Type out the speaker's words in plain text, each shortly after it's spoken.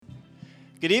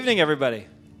Good evening, everybody.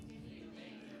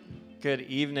 Good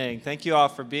evening. Thank you all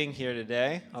for being here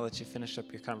today. I'll let you finish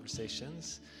up your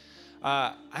conversations.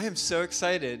 I am so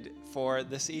excited for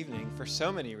this evening for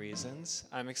so many reasons.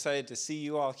 I'm excited to see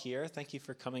you all here. Thank you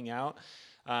for coming out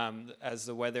as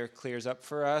the weather clears up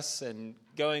for us and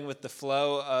going with the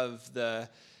flow of the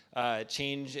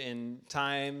change in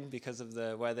time because of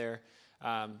the weather.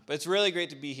 But it's really great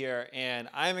to be here, and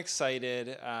I'm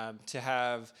excited to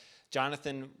have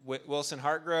Jonathan Wilson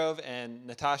Hartgrove and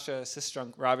Natasha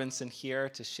Sistrunk Robinson here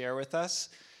to share with us.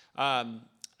 I'm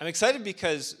excited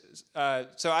because,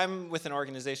 so I'm with an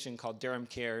organization called Durham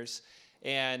Cares,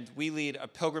 and we lead a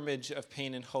pilgrimage of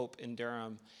pain and hope in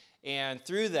Durham. And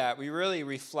through that, we really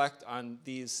reflect on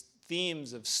these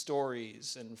themes of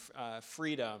stories and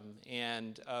freedom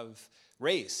and of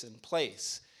race and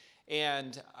place.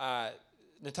 And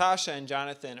Natasha and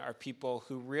Jonathan are people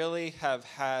who really have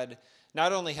had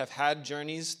not only have had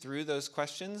journeys through those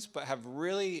questions, but have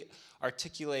really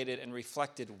articulated and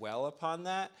reflected well upon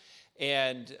that.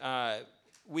 And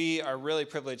we are really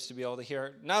privileged to be able to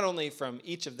hear not only from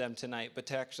each of them tonight, but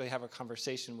to actually have a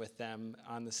conversation with them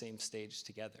on the same stage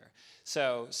together.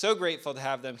 So grateful to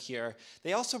have them here.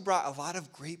 They also brought a lot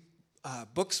of great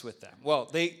books with them. Well,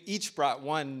 they each brought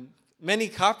many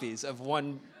copies of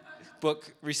one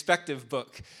respective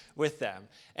book with them.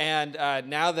 And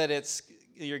now that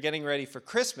you're getting ready for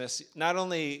Christmas, not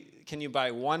only can you buy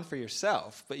one for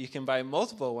yourself, but you can buy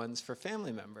multiple ones for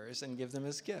family members and give them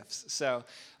as gifts. So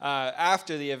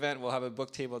after the event, we'll have a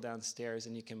book table downstairs,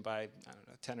 and you can buy,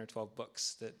 10 or 12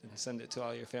 books and send it to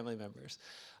all your family members.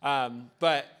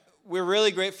 But we're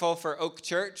really grateful for Oak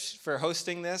Church for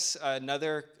hosting this,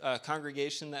 another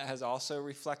congregation that has also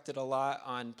reflected a lot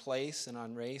on place and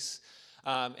on race.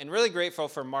 And really grateful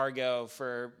for Margot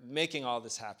for making all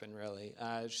this happen, really.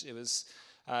 It was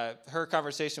her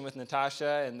conversation with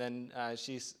Natasha, and then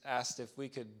she asked if we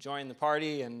could join the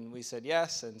party, and we said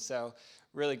yes. And so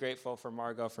really grateful for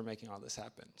Margot for making all this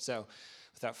happen. So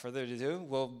without further ado,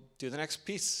 we'll do the next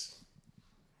piece.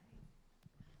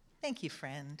 Thank you,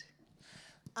 friend.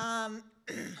 I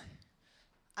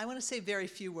want to say very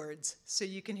few words so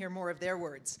you can hear more of their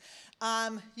words.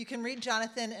 You can read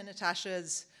Jonathan and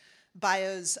Natasha's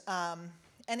bios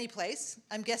any place.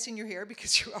 I'm guessing you're here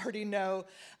because you already know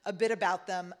a bit about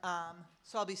them,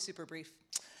 so I'll be super brief.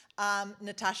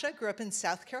 Natasha grew up in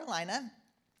South Carolina,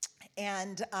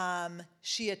 and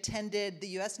she attended the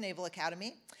U.S. Naval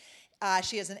Academy.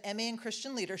 She has an MA in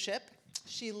Christian leadership.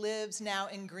 She lives now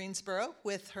in Greensboro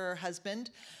with her husband,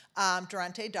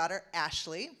 Durante, daughter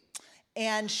Ashley.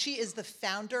 And she is the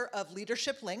founder of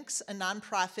Leadership Links, a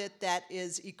nonprofit that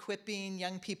is equipping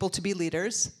young people to be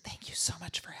leaders. Thank you so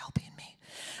much for helping me.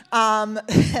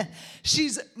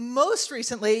 She's most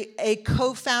recently a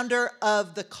co-founder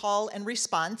of the Call and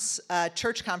Response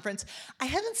church conference. I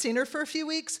haven't seen her for a few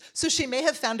weeks, so she may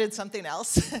have founded something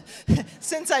else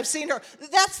since I've seen her.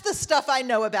 That's the stuff I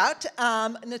know about.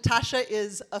 Natasha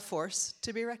is a force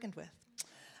to be reckoned with.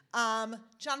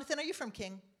 Jonathan, are you from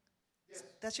King?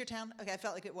 That's your town? Okay, I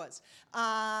felt like it was.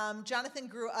 Jonathan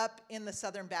grew up in the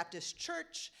Southern Baptist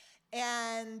Church,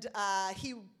 and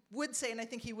he would say, and I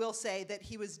think he will say, that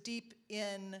he was deep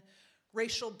in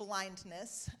racial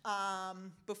blindness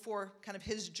before kind of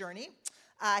his journey.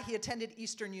 He attended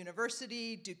Eastern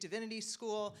University, Duke Divinity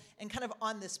School, and kind of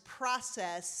on this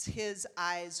process, his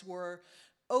eyes were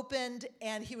opened,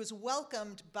 and he was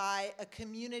welcomed by a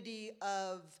community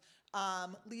of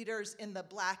leaders in the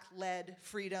Black-led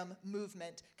freedom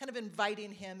movement, kind of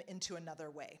inviting him into another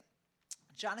way.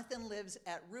 Jonathan lives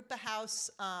at Rupa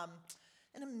House,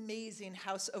 an amazing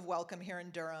house of welcome here in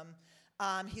Durham.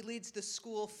 He leads the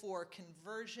School for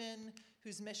Conversion,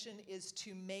 whose mission is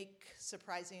to make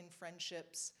surprising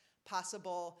friendships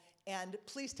possible. And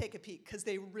please take a peek, because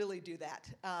they really do that.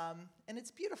 And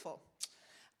it's beautiful.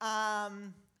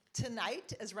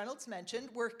 Tonight, as Reynolds mentioned,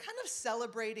 we're kind of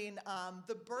celebrating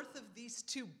the birth of these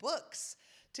two books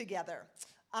together.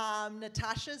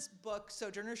 Natasha's book,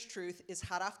 Sojourner's Truth, is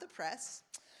hot off the press.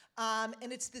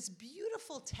 And it's this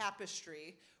beautiful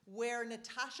tapestry where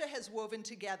Natasha has woven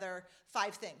together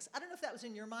 5 things. I don't know if that was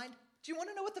in your mind. Do you want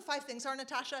to know what the 5 things are,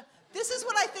 Natasha? This is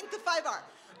what I think the 5 are.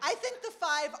 I think the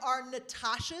 5 are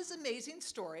Natasha's amazing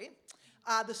story,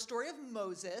 the story of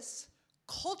Moses,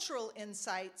 cultural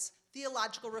insights,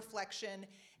 theological reflection,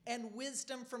 and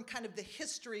wisdom from kind of the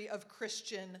history of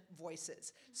Christian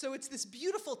voices. So it's this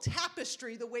beautiful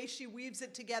tapestry, the way she weaves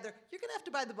it together. You're going to have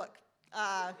to buy the book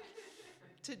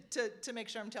to make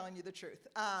sure I'm telling you the truth.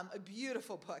 A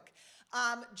beautiful book.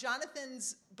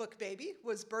 Jonathan's book baby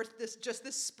was birthed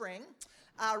this spring,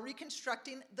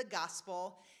 Reconstructing the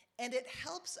Gospel. and it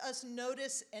helps us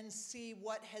notice and see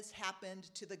what has happened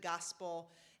to the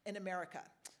gospel in America.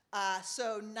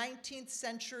 So 18th,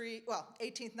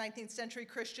 19th century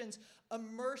Christians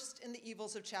immersed in the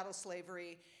evils of chattel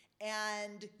slavery,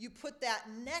 and you put that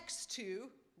next to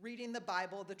reading the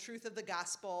Bible, the truth of the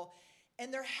gospel,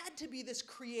 and there had to be this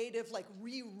creative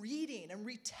rereading and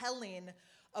retelling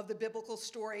of the biblical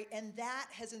story, and that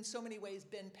has in so many ways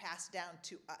been passed down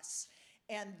to us.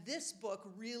 And this book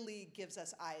really gives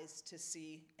us eyes to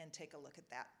see and take a look at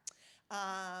that.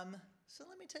 So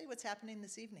let me tell you what's happening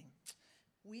this evening.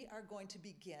 We are going to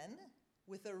begin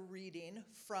with a reading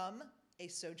from A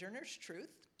Sojourner's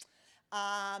Truth.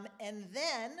 And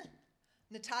then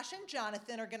Natasha and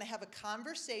Jonathan are going to have a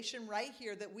conversation right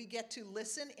here that we get to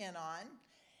listen in on.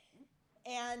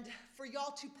 And for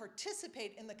y'all to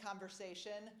participate in the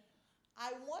conversation,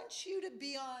 I want you to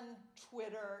be on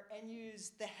Twitter and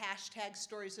use the hashtag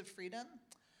Stories of Freedom.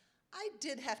 I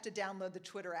did have to download the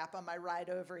Twitter app on my ride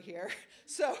over here.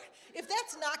 So if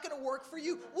that's not going to work for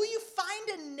you, will you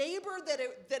find a neighbor that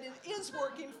it is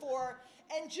working for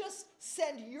and just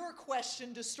send your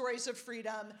question to Stories of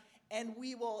Freedom, and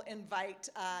we will invite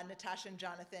Natasha and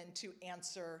Jonathan to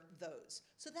answer those.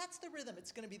 So that's the rhythm.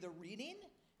 It's going to be the reading,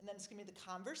 and then it's going to be the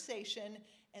conversation,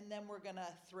 and then we're going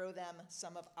to throw them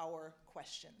some of our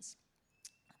questions.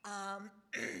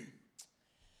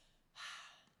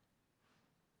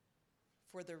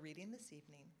 For the reading this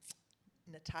evening,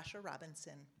 Natasha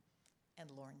Robinson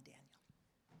and Lauren Daniel.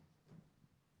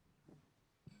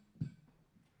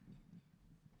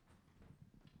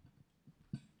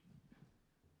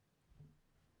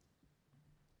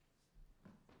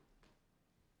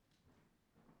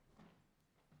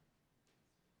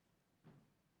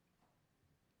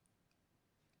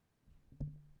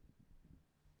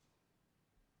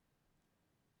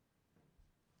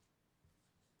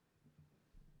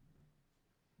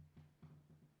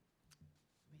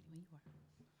 When you are.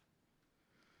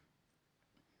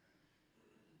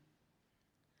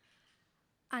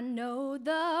 I know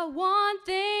the one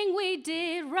thing we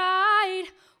did right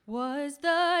was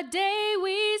the day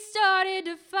we started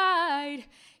to fight.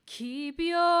 Keep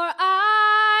your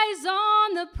eyes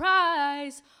on the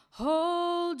prize.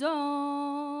 Hold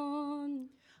on.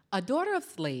 A daughter of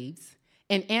slaves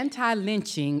and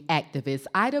anti-lynching activist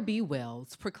Ida B.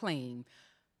 Wells proclaimed,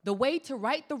 the way to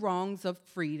right the wrongs of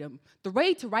freedom, the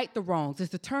way to right the wrongs is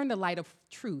to turn the light of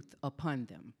truth upon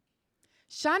them.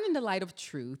 Shining the light of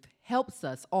truth helps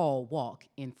us all walk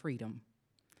in freedom.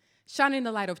 Shining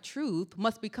the light of truth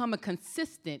must become a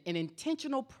consistent and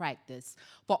intentional practice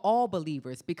for all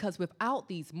believers, because without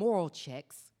these moral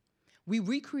checks, we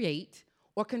recreate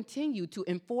or continue to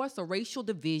enforce a racial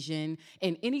division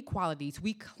and inequalities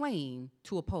we claim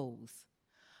to oppose.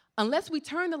 Unless we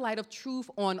turn the light of truth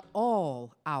on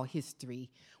all our history,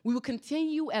 we will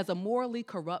continue as a morally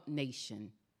corrupt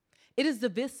nation. It is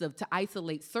divisive to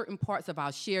isolate certain parts of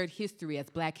our shared history as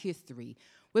Black history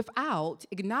without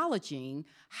acknowledging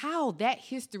how that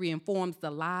history informs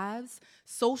the lives,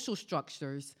 social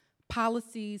structures,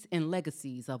 policies, and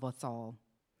legacies of us all.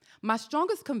 My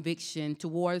strongest conviction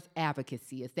towards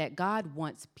advocacy is that God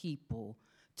wants people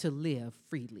to live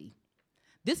freely.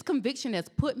 This conviction has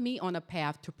put me on a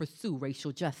path to pursue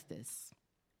racial justice.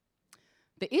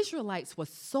 The Israelites were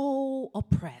so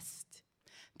oppressed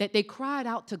that they cried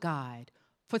out to God.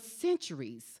 For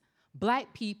centuries,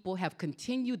 Black people have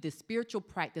continued this spiritual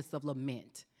practice of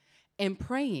lament and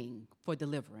praying for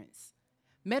deliverance.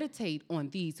 Meditate on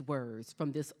these words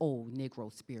from this old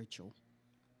Negro spiritual.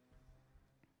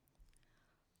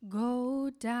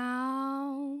 Go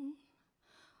down,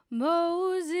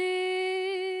 Moses,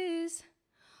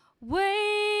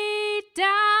 way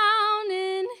down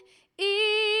in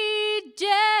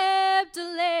Egypt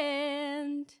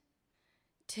land.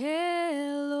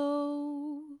 Tell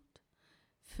old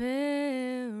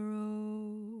Pharaoh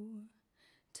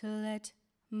to let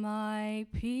my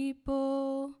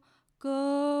people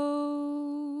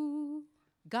go.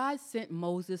 God sent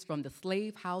Moses from the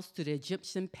slave house to the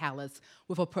Egyptian palace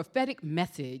with a prophetic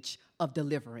message of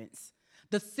deliverance.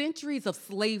 The centuries of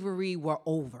slavery were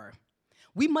over.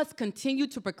 We must continue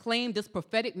to proclaim this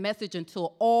prophetic message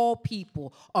until all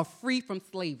people are free from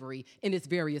slavery in its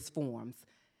various forms.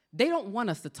 They don't want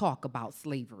us to talk about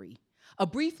slavery. A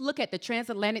brief look at the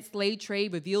transatlantic slave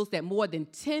trade reveals that more than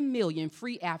 10 million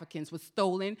free Africans were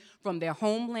stolen from their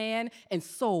homeland and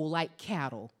sold like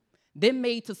cattle, then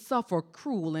made to suffer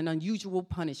cruel and unusual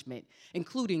punishment,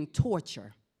 including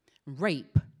torture,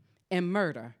 rape, and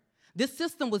murder. This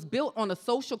system was built on a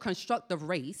social construct of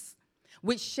race,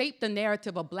 which shaped the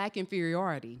narrative of Black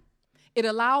inferiority. It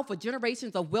allowed for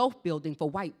generations of wealth building for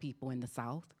white people in the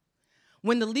South.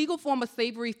 When the legal form of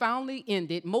slavery finally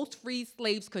ended, most freed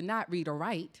slaves could not read or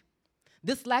write.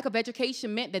 This lack of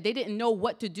education meant that they didn't know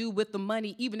what to do with the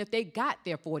money, even if they got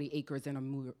their 40 acres and a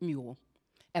mule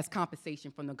as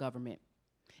compensation from the government.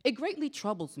 It greatly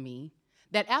troubles me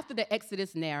that after the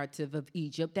Exodus narrative of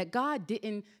Egypt, that God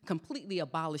didn't completely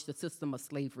abolish the system of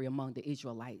slavery among the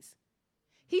Israelites.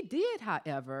 He did,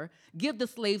 however, give the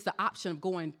slaves the option of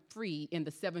going free in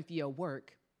the 7th year of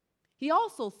work. He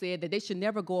also said that they should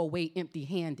never go away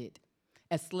empty-handed,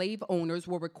 as slave owners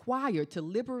were required to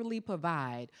liberally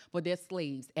provide for their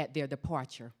slaves at their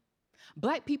departure.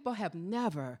 Black people have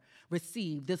never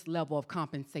received this level of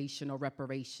compensation or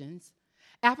reparations.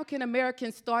 African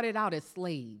Americans started out as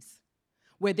slaves,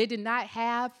 where they did not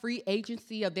have free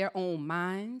agency of their own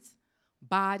minds,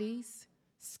 bodies,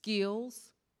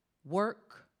 skills,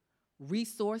 work,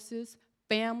 resources,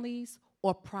 families,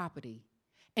 or property.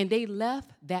 And they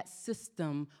left that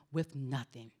system with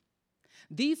nothing.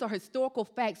 These are historical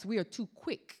facts we are too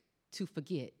quick to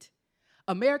forget.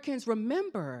 Americans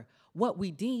remember what we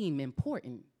deem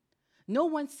important. No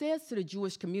one says to the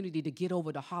Jewish community to get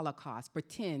over the Holocaust,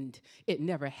 pretend it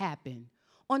never happened.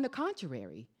 On the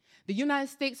contrary, the United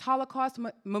States Holocaust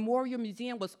Memorial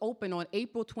Museum was opened on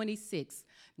April 26,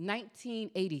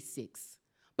 1986.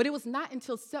 But it was not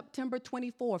until September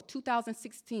 24,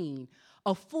 2016,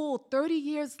 a full 30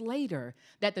 years later,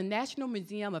 that the National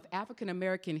Museum of African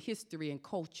American History and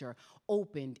Culture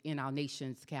opened in our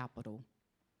nation's capital.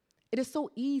 It is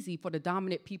so easy for the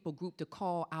dominant people group to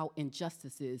call out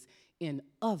injustices in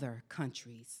other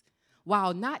countries,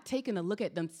 while not taking a look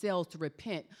at themselves to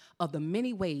repent of the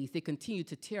many ways they continue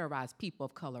to terrorize people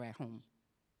of color at home.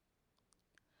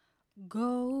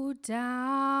 Go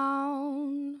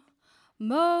down,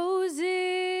 Moses,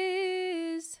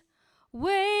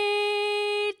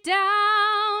 way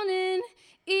down in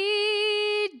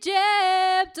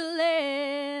Egypt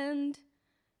land.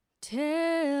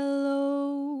 Tell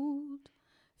old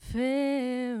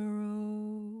Pharaoh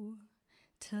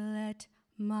to let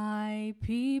my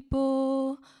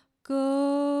people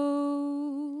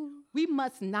go. We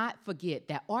must not forget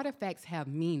that artifacts have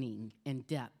meaning and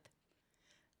depth.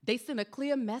 They send a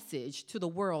clear message to the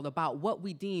world about what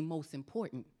we deem most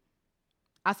important.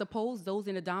 I suppose those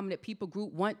in the dominant people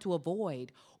group want to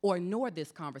avoid or ignore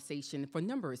this conversation for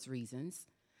numerous reasons.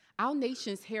 Our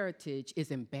nation's heritage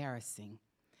is embarrassing,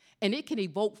 and it can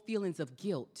evoke feelings of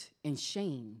guilt and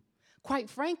shame. Quite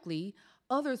frankly,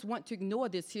 others want to ignore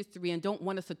this history and don't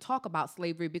want us to talk about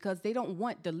slavery because they don't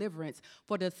want deliverance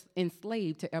for the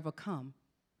enslaved to ever come.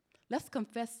 Let's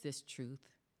confess this truth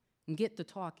and get to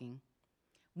talking.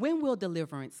 When will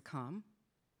deliverance come?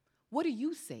 What do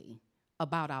you say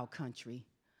about our country?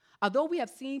 Although we have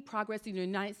seen progress in the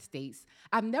United States,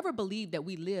 I've never believed that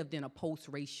we lived in a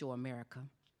post-racial America.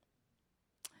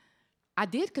 I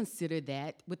did consider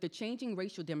that with the changing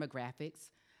racial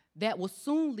demographics that will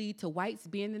soon lead to whites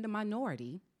being in the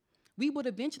minority, we would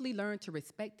eventually learn to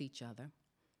respect each other,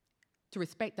 to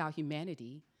respect our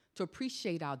humanity, to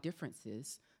appreciate our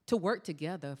differences, to work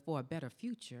together for a better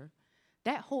future.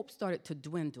 That hope started to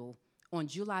dwindle on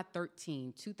July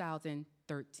 13,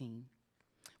 2013,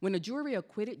 when a jury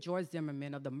acquitted George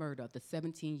Zimmerman of the murder of the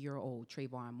 17-year-old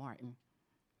Trayvon Martin.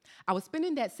 I was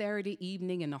spending that Saturday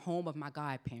evening in the home of my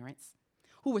godparents,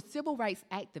 who were civil rights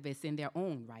activists in their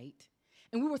own right,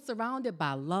 and we were surrounded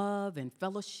by love and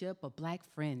fellowship of Black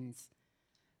friends.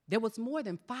 There was more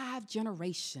than 5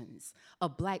 generations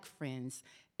of Black friends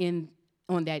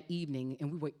on that evening,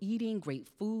 and we were eating great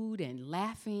food and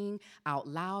laughing out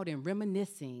loud and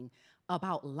reminiscing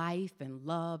about life and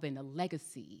love and the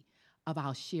legacy of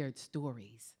our shared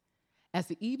stories. As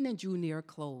the evening drew near a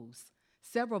close,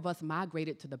 several of us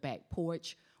migrated to the back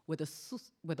porch where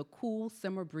the cool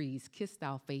summer breeze kissed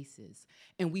our faces,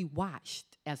 and we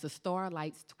watched as the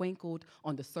starlights twinkled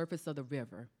on the surface of the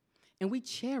river, and we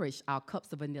cherished our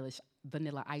cups of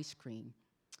vanilla ice cream.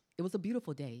 It was a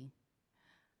beautiful day.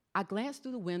 I glanced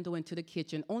through the window into the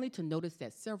kitchen only to notice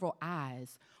that several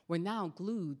eyes were now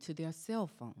glued to their cell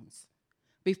phones.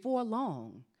 Before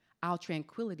long, our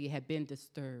tranquility had been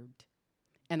disturbed,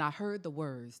 and I heard the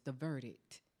words, "The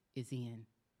verdict is in."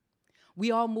 We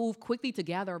all moved quickly to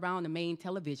gather around the main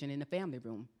television in the family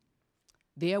room.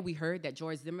 There we heard that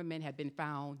George Zimmerman had been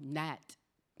found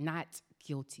not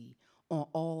guilty on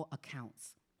all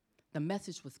accounts. The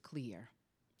message was clear.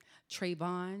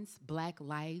 Trayvon's Black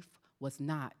life was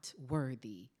not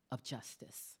worthy of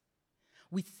justice.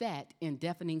 We sat in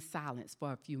deafening silence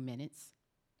for a few minutes.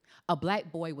 A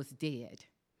Black boy was dead,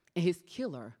 and his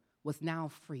killer was now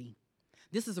free.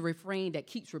 This is a refrain that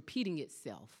keeps repeating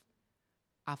itself.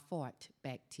 I fought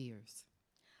back tears.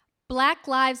 Black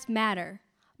Lives Matter.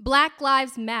 Black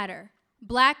lives matter.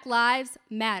 Black lives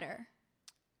matter.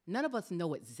 None of us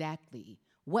know exactly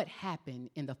what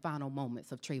happened in the final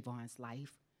moments of Trayvon's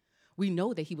life. We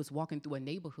know that he was walking through a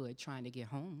neighborhood trying to get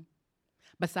home.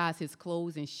 Besides his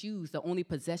clothes and shoes, the only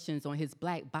possessions on his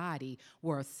black body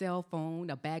were a cell phone,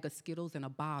 a bag of Skittles, and a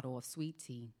bottle of sweet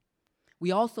tea.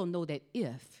 We also know that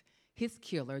if his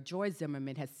killer, George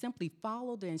Zimmerman, had simply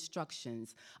followed the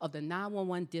instructions of the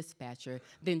 911 dispatcher,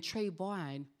 then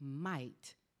Trayvon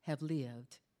might have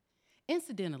lived.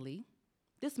 Incidentally,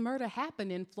 this murder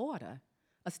happened in Florida,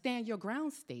 a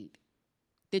stand-your-ground state.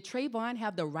 Did Trayvon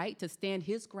have the right to stand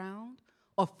his ground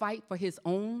or fight for his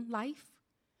own life?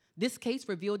 This case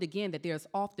revealed again that there's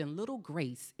often little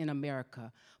grace in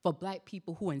America for black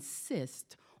people who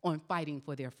insist on fighting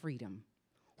for their freedom,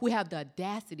 who have the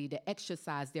audacity to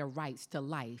exercise their rights to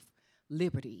life,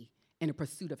 liberty, and the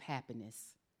pursuit of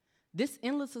happiness. This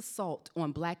endless assault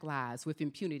on black lives with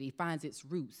impunity finds its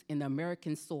roots in the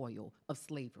American soil of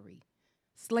slavery.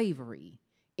 Slavery,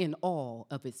 in all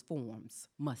of its forms,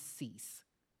 must cease.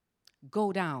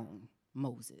 Go down,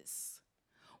 Moses.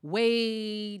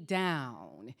 Way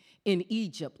down in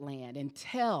Egypt land and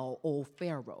tell old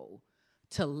Pharaoh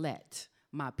to let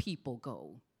my people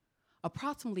go.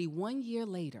 Approximately 1 year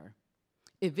later,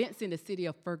 events in the city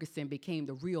of Ferguson became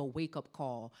the real wake-up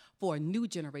call for a new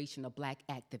generation of black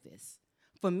activists.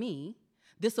 For me,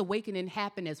 this awakening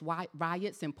happened as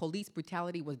riots and police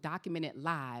brutality was documented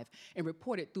live and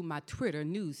reported through my Twitter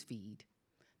news feed.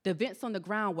 The events on the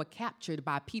ground were captured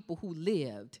by people who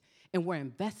lived and were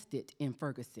invested in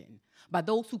Ferguson, by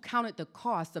those who counted the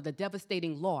cost of the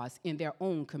devastating loss in their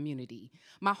own community.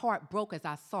 My heart broke as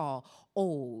I saw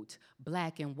old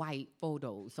black and white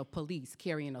photos of police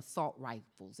carrying assault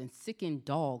rifles and sickened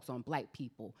dogs on black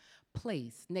people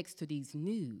placed next to these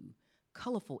new,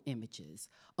 colorful images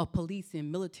of police in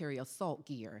military assault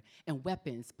gear and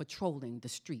weapons patrolling the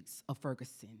streets of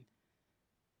Ferguson.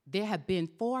 There have been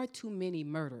far too many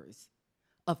murders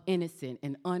of innocent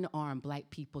and unarmed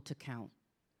black people to count.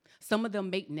 Some of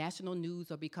them make national news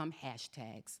or become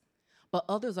hashtags, but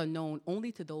others are known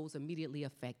only to those immediately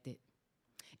affected.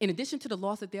 In addition to the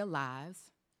loss of their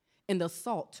lives and the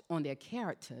assault on their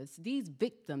characters, these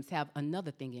victims have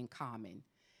another thing in common.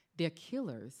 Their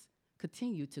killers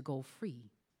continue to go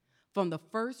free. From the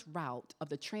first route of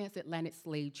the transatlantic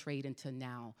slave trade until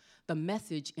now, the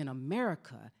message in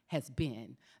America has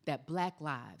been that black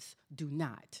lives do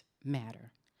not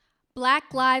matter.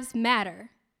 Black lives matter.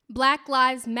 Black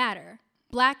lives matter.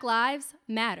 Black lives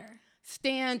matter.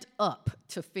 Stand up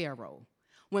to Pharaoh.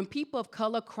 When people of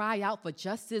color cry out for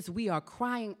justice, we are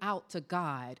crying out to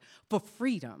God for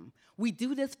freedom. We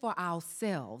do this for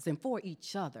ourselves and for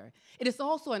each other. It is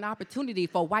also an opportunity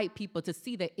for white people to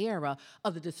see the era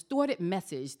of the distorted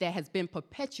message that has been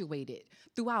perpetuated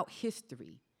throughout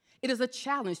history. It is a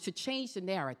challenge to change the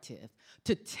narrative,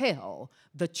 to tell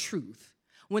the truth.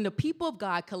 When the people of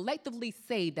God collectively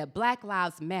say that black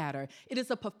lives matter, it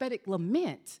is a prophetic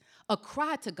lament, a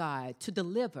cry to God to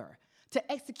deliver,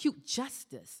 to execute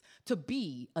justice, to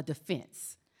be a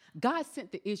defense. God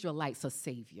sent the Israelites a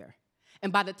savior.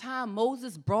 And by the time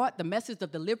Moses brought the message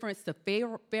of deliverance to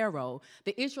Pharaoh,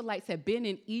 the Israelites had been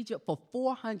in Egypt for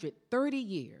 430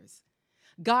 years.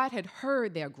 God had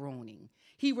heard their groaning.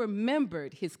 He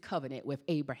remembered his covenant with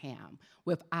Abraham,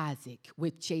 with Isaac,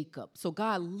 with Jacob. So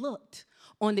God looked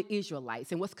on the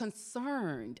Israelites and was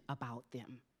concerned about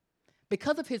them.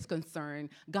 Because of his concern,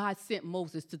 God sent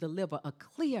Moses to deliver a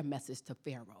clear message to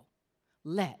Pharaoh.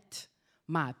 Let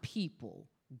my people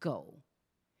go.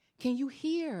 Can you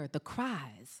hear the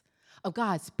cries of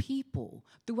God's people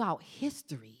throughout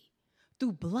history,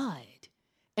 through blood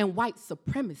and white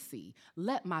supremacy?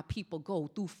 Let my people go.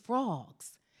 Through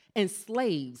frogs and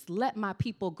slaves, let my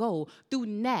people go. Through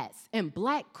gnats and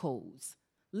black codes,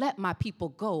 let my people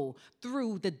go.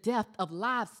 Through the death of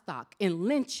livestock and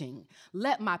lynching,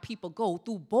 let my people go.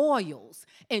 Through boils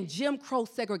and Jim Crow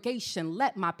segregation,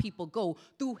 let my people go.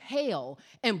 Through hail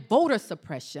and voter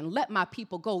suppression, let my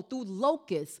people go. Through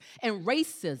locusts and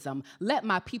racism, let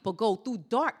my people go. Through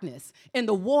darkness and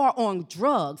the war on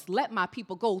drugs, let my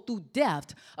people go. Through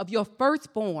death of your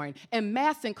firstborn and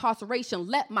mass incarceration,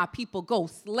 let my people go.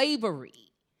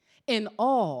 Slavery in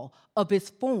all of its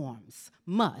forms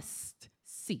must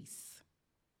cease.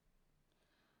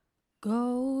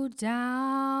 Go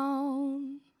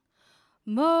down,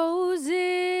 Moses,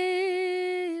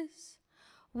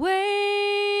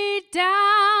 way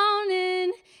down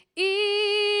in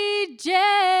Egypt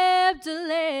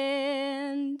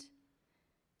land.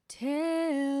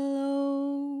 Tell,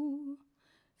 O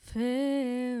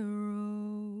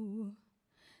Pharaoh,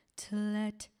 to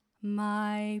let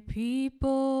my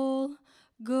people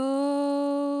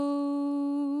go.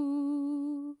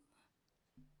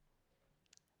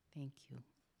 Thank you.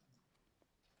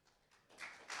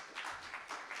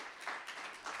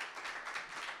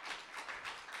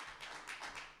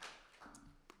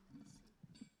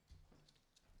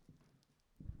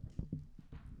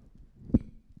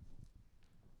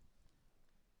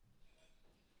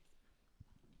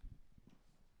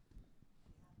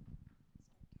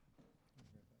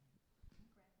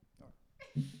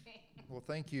 Well,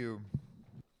 thank you.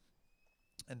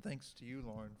 And thanks to you,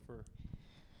 Lauren, for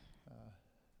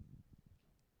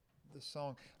the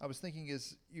song. I was thinking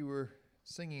as you were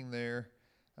singing there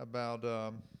about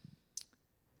the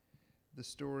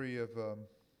story of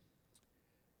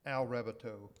Al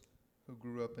Raboteau, who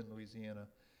grew up in Louisiana.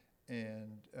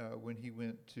 And when he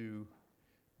went to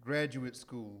graduate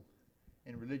school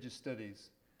in religious studies,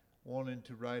 wanting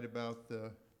to write about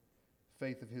the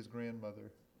faith of his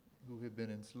grandmother, who had been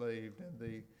enslaved, and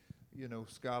the,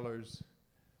 scholars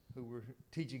who were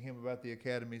teaching him about the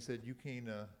academy said, you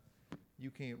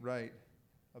can't write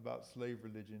about slave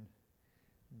religion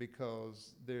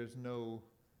because there's no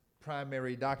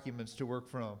primary documents to work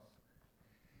from.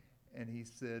 And he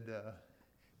said,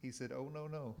 oh,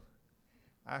 no,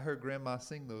 I heard Grandma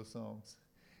sing those songs.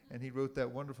 And he wrote that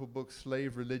wonderful book,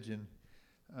 Slave Religion,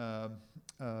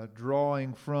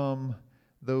 drawing from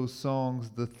those songs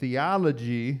the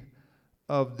theology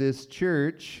of this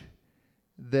church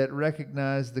that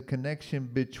recognized the connection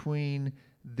between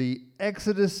the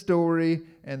Exodus story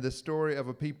and the story of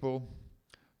a people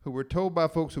who were told by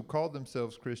folks who called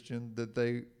themselves Christian that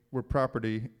they were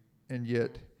property, and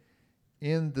yet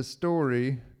in the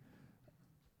story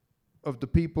of the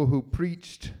people who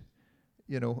preached,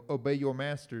 obey your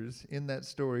masters, in that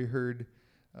story heard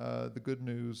the good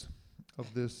news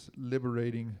of this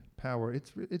liberating power.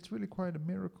 It's really quite a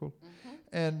miracle. Mm-hmm.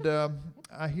 And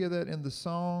I hear that in the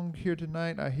song here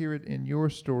tonight. I hear it in your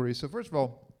story. So first of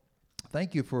all,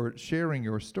 thank you for sharing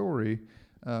your story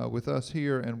with us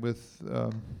here and with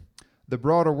the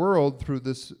broader world through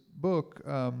this book.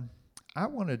 I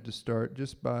wanted to start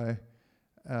just by,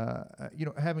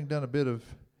 having done a bit of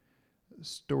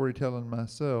storytelling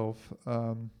myself,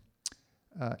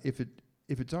 if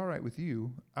it's all right with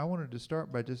you, I wanted to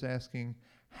start by just asking,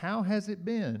 how has it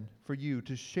been for you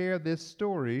to share this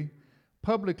story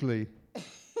publicly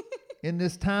in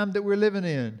this time that we're living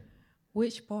in?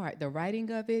 Which part, the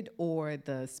writing of it or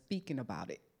the speaking about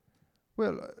it?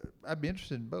 Well, I'd be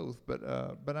interested in both, but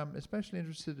I'm especially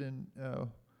interested in,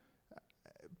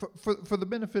 for the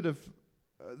benefit of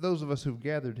those of us who've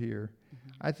gathered here, mm-hmm.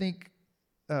 I think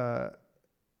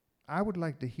I would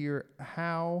like to hear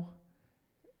how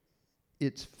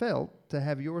it's felt to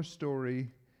have your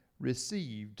story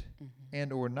received mm-hmm.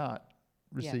 and or not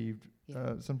received,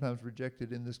 sometimes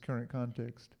rejected in this current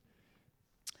context.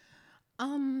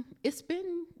 It's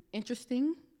been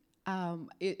interesting. I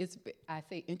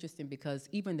say interesting because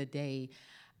even today,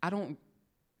 I don't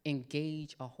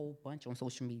engage a whole bunch on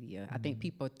social media. Mm-hmm. I think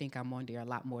people think I'm on there a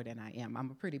lot more than I am.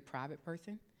 I'm a pretty private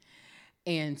person.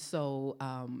 And so,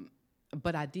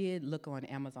 but I did look on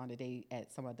Amazon today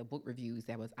at some of the book reviews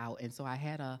that was out. And so I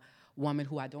had a woman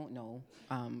who I don't know,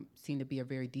 seemed to be a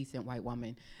very decent white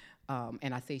woman.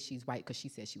 And I say she's white because she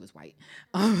said she was white.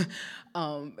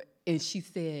 And she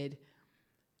said,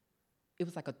 it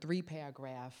was like a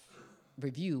 3-paragraph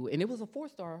review. And it was a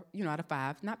 4-star, out of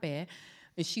 5, not bad.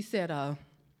 And she said,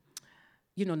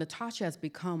 Natasha has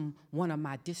become one of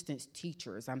my distance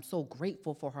teachers. I'm so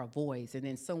grateful for her voice. And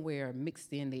then somewhere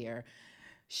mixed in there,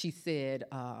 she said,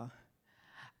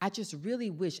 I just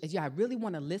really wish, I really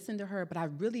want to listen to her, but I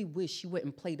really wish she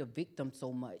wouldn't play the victim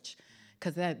so much,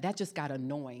 because that just got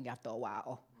annoying after a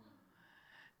while.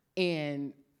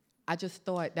 And I just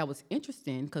thought that was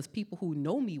interesting, because people who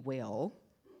know me well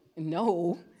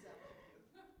know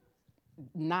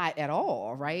not at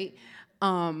all, right?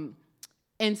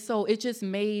 And so it just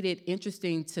made it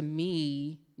interesting to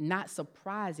me, not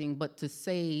surprising, but to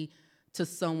say to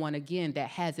someone, again, that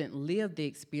hasn't lived the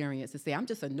experience, to say, I'm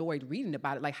just annoyed reading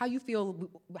about it. Like, how you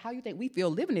think we feel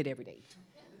living it every day?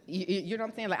 You know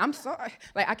what I'm saying? Like, I'm sorry.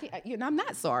 Like, I can't, I'm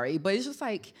not sorry, but it's just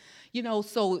like,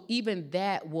 so even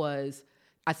that was,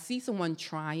 I see someone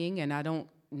trying, and I don't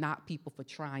knock people for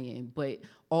trying, but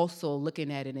also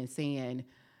looking at it and saying,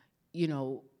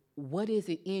 what is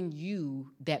it in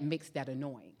you that makes that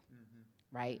annoying,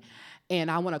 mm-hmm. right? And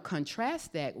I want to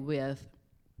contrast that with,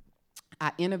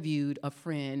 I interviewed a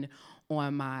friend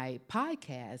on my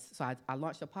podcast. So I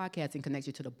launched a podcast in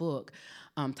connection to the book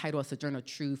titled Sojourner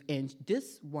Truth. And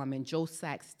this woman, Jo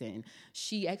Saxton,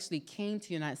 she actually came to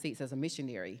the United States as a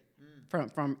missionary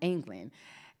from England.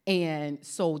 And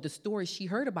so the story she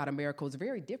heard about America was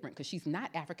very different because she's not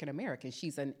African American.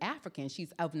 She's an African.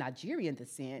 She's of Nigerian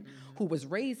descent who was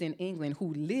raised in England,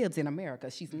 who lives in America.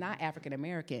 She's not African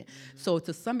American. So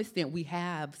to some extent, we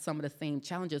have some of the same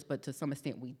challenges, but to some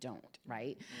extent, we don't,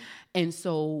 right? And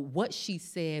so what she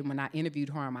said when I interviewed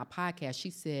her on my podcast, she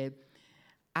said,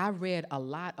 I read a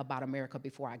lot about America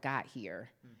before I got here.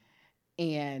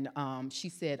 And she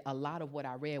said a lot of what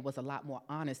I read was a lot more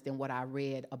honest than what I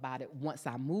read about it once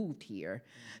I moved here.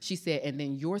 She said, and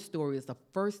then your story is the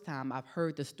first time I've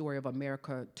heard the story of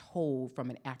America told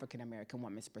from an African-American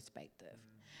woman's perspective.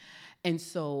 And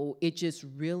so it just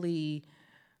really,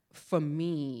 for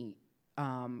me,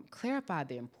 clarified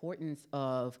the importance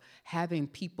of having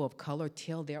people of color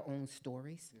tell their own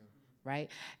stories.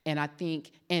 Right? And I think,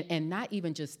 and not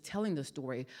even just telling the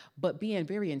story, but being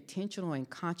very intentional and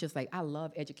conscious. Like, I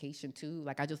love education too.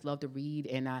 Like, I just love to read,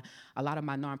 and a lot of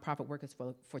my nonprofit work is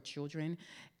for children,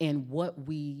 and what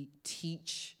we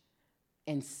teach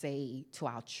and say to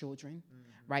our children,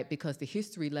 right? Because the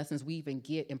history lessons we even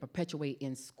get and perpetuate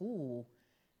in school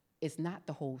is not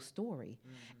the whole story.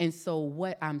 And so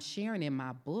what I'm sharing in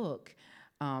my book,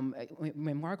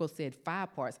 when Margot said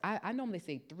 5 parts, I normally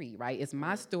say 3, right? It's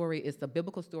my story, it's the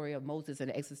biblical story of Moses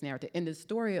and the Exodus narrative, and the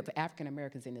story of African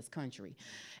Americans in this country.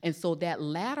 And so that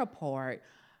latter part,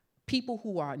 people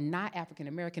who are not African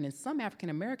American, and some African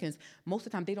Americans, most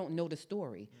of the time they don't know the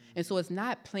story. And so it's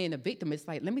not playing the victim, it's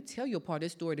like, let me tell you a part of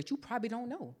this story that you probably don't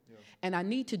know. And I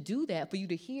need to do that for you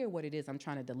to hear what it is I'm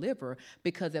trying to deliver,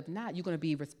 because if not, you're going to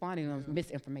be responding on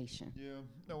misinformation. Yeah.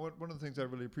 No, one of the things I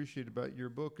really appreciate about your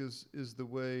book is the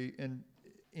way, and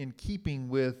in keeping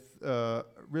with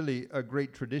really a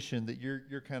great tradition that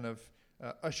you're kind of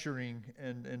ushering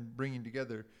and bringing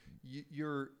together.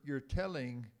 You're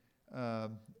telling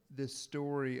this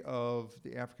story of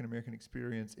the African American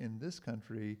experience in this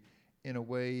country in a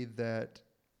way that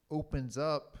opens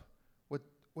up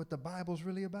what the Bible's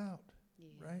really about,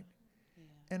 right?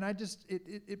 Yeah. And I just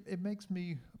it makes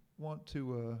me want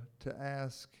to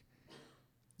ask,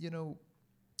 to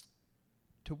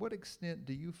what extent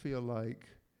do you feel like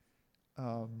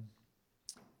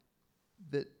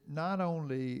that not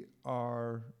only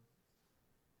are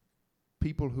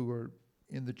people who are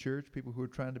in the church, people who are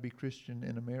trying to be Christian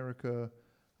in America,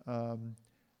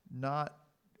 not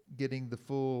getting the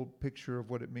full picture of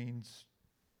what it means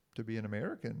to be an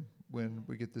American when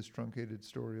we get this truncated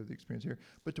story of the experience here,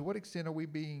 but to what extent are we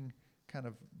being kind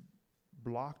of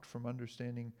blocked from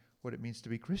understanding what it means to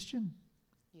be Christian,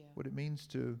 what it means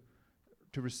to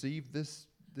receive this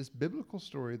biblical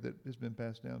story that has been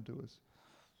passed down to us?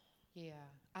 Yeah,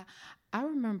 I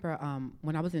remember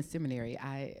when I was in seminary,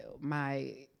 I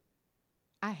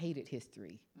hated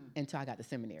history until I got to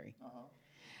seminary.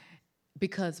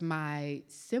 Because my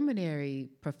seminary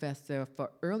professor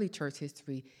for early church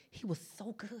history, he was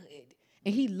so good,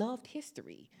 and he loved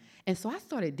history. And so I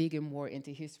started digging more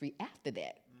into history after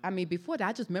that. I mean, before that,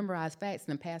 I just memorized facts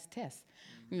and passed tests,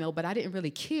 but I didn't really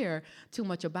care too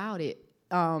much about it.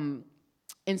 And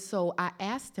so I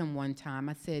asked him one time,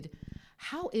 I said,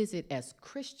 how is it as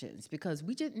Christians? Because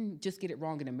we didn't just get it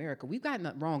wrong in America. We've gotten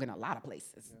it wrong in a lot of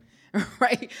places,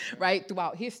 right,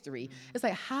 throughout history. It's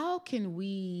like, how can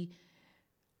we,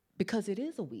 because it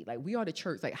is a we, like we are the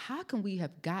church, like how can we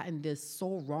have gotten this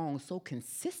so wrong so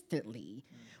consistently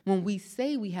when we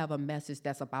say we have a message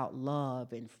that's about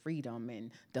love and freedom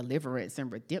and deliverance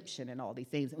and redemption and all these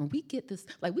things, and we get this,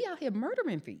 like we out here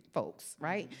murdering folks,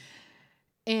 right?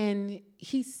 And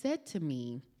he said to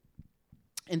me,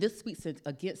 and this speaks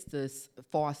against this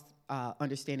false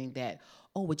understanding that,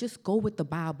 oh, well, just go with the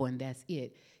Bible and that's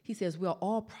it. He says, we are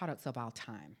all products of our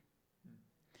time.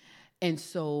 And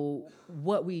so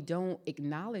what we don't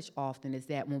acknowledge often is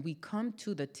that when we come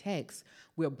to the text,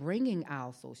 we're bringing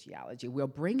our sociology, we're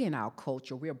bringing our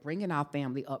culture, we're bringing our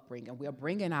family upbringing, we're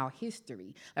bringing our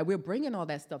history. Like we're bringing all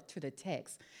that stuff to the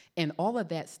text, and all of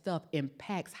that stuff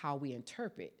impacts how we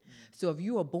interpret. So if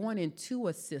you are born into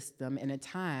a system in a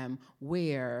time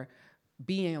where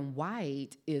being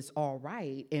white is all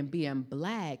right and being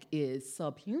black is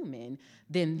subhuman,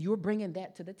 then you're bringing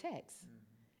that to the text.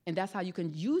 And that's how you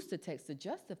can use the text to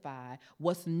justify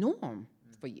what's norm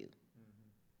for you.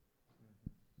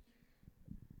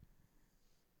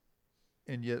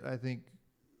 And yet I think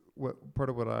part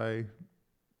of what I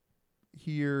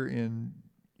hear in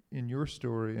your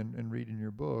story and read in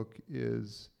your book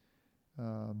is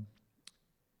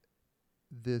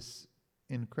this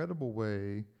incredible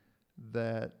way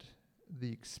that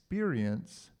the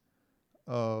experience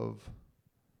of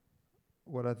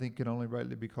what I think can only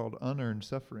rightly be called unearned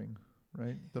suffering,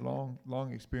 right? The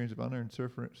long experience of unearned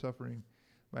suffering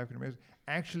by African Americans,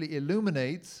 actually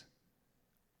illuminates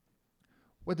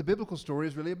what the biblical story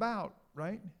is really about,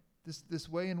 right? This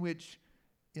way in which,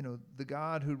 the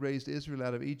God who raised Israel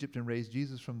out of Egypt and raised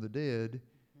Jesus from the dead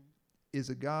is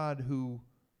a God who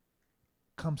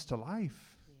comes to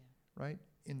life, right?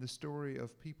 In the story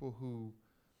of people who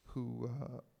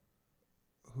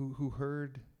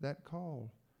heard that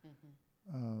call.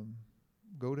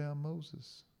 Go down,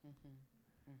 Moses.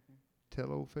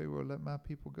 Tell old Pharaoh, let my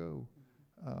people go.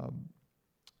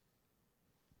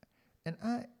 And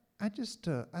I just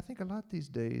I think a lot these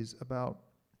days about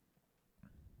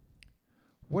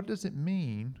what does it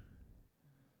mean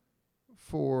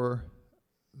for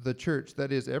the church,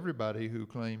 that is everybody who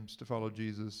claims to follow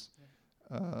Jesus,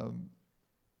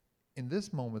 in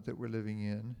this moment that we're living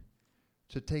in,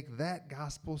 to take that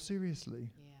gospel seriously,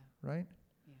 right?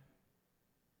 Yeah.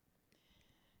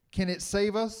 Can it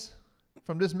save us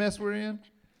from this mess we're in?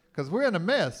 Because we're in a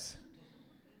mess.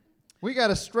 We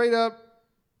got a straight up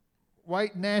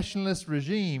white nationalist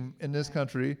regime in this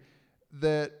country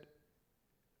that,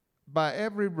 by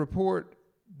every report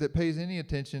that pays any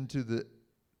attention to the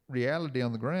reality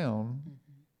on the ground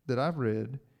that I've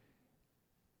read,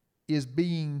 is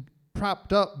being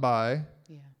propped up by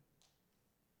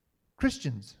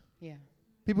Christians. Yeah.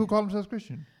 People who call themselves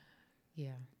Christian.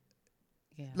 Yeah.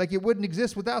 Yeah. Like it wouldn't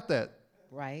exist without that.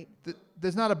 Right.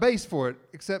 There's not a base for it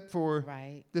except for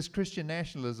Right. this Christian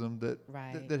nationalism that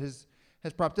Right. that has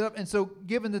propped it up. And so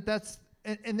given that that's,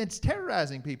 and it's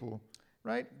terrorizing people,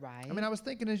 right? Right. I mean, I was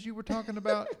thinking as you were talking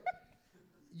about,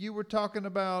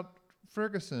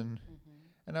 Ferguson,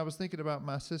 and I was thinking about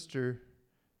my sister,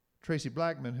 Tracy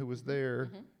Blackman, who was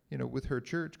there, with her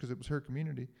church because it was her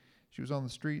community. She was on the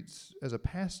streets as a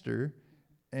pastor,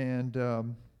 and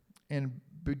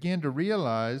began to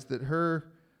realize that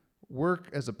her work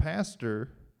as a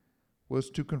pastor was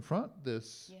to confront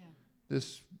this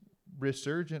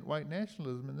resurgent white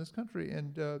nationalism in this country.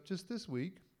 And just this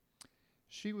week,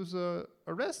 she was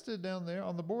arrested down there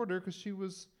on the border because she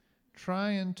was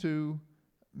trying to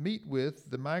meet with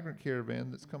the migrant caravan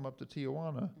that's come up to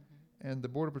Tijuana. And the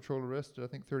Border Patrol arrested, I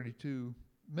think, 32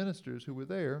 ministers who were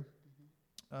there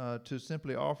to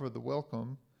simply offer the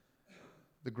welcome,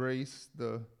 the grace,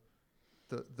 the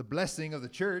blessing of the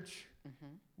church,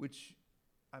 which,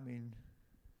 I mean,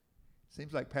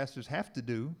 seems like pastors have to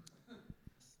do.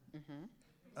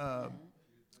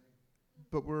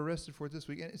 But we're arrested for it this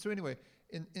week. And so anyway,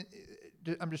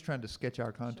 I'm just trying to sketch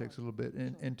our context a little bit,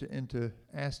 and to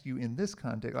ask you in this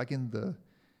context, like in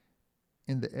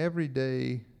the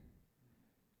everyday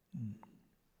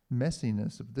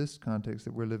messiness of this context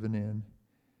that we're living in.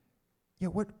 Yeah,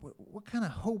 what kind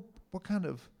of hope? What kind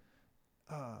of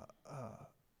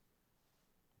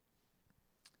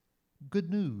good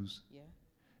news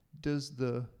does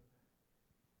the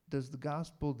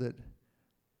gospel that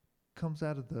comes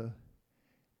out of the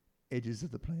edges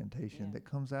of the plantation, that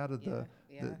comes out of the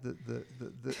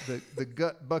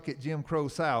gut bucket Jim Crow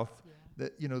South,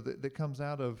 that that comes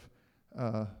out of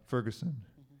Ferguson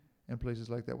and places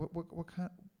like that?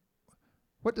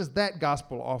 What does that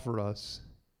gospel offer us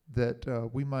that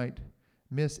we might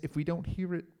miss if we don't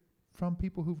hear it from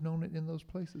people who've known it in those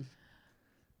places?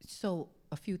 So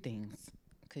a few things,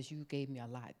 because you gave me a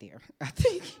lot there.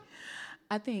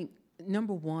 I think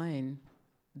number one,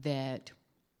 that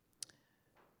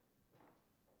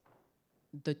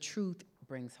the truth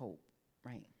brings hope,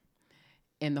 right?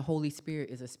 And the Holy Spirit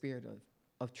is a spirit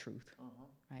of truth,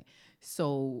 right?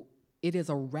 So it is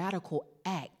a radical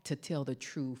act to tell the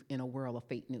truth in a world of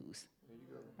fake news,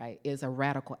 right? It's a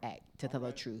radical act to tell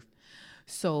the truth.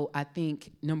 So I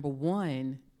think, number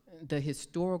one, the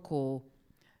historical,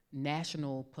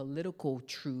 national, political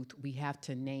truth we have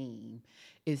to name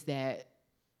is that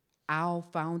our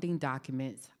founding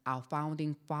documents, our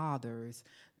founding fathers,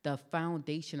 the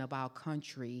foundation of our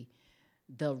country,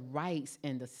 the rights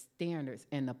and the standards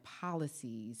and the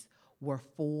policies were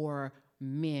for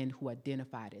men who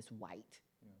identified as white.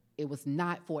 It was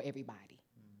not for everybody,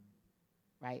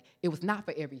 right? It was not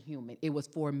for every human. It was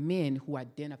for men who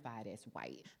identified as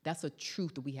white. That's a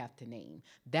truth that we have to name.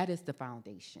 That is the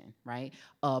foundation, right,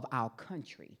 of our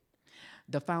country.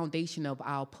 The foundation of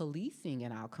our policing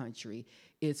in our country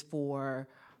is for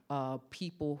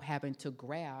people having to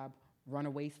grab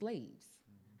runaway slaves.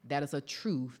 That is a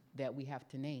truth that we have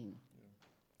to name.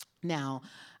 Now,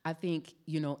 I think,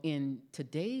 in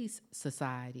today's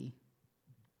society,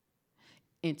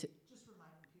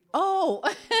 oh,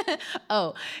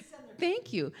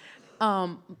 thank you.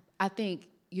 I think,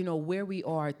 where we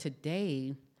are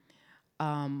today,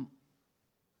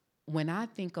 when I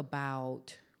think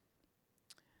about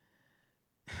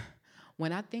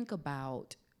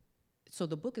so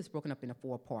the book is broken up into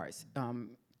 4 parts: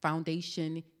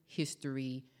 foundation,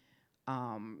 history,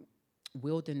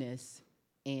 wilderness,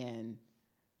 and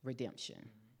redemption.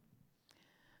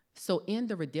 So in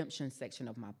the redemption section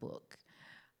of my book,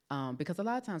 because a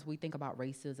lot of times we think about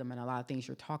racism and a lot of things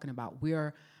you're talking about,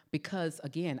 because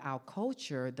again, our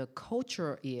culture, the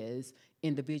culture is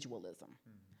individualism.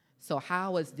 So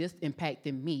how is this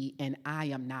impacting me, and I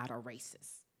am not a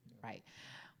racist, right?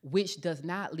 Which does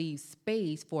not leave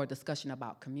space for a discussion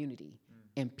about community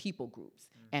and people groups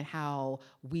and how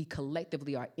we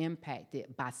collectively are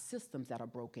impacted by systems that are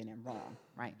broken and wrong,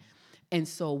 right? And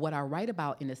so what I write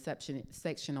about in the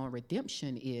section on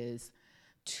redemption is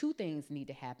 2 things need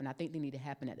to happen. I think they need to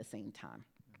happen at the same time.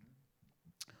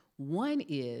 One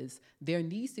is there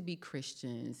needs to be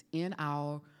Christians in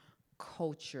our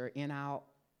culture, in our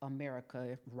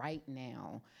America right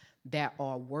now, that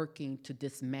are working to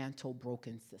dismantle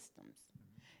broken systems.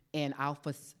 And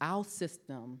our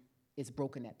system is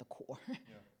broken at the core,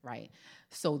 right?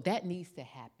 So that needs to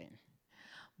happen.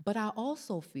 But I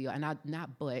also feel, and not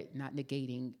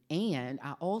negating, and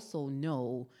I also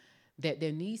know that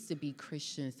there needs to be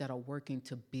Christians that are working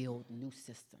to build new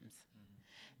systems.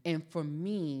 And for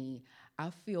me, I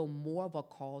feel more of a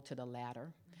call to the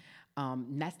latter.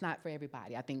 That's not for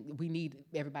everybody. I think we need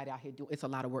everybody out here it's a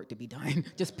lot of work to be done.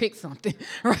 Just pick something,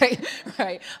 right?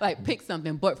 Right? Like pick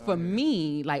something. But for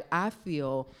me, like I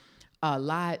feel a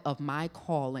lot of my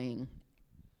calling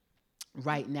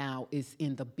right now is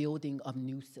in the building of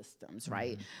new systems,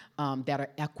 right? That are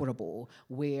equitable,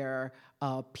 where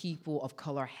people of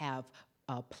color have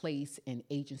a place and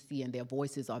agency, and their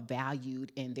voices are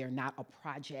valued, and they're not a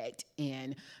project,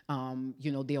 and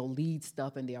they'll lead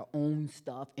stuff and their own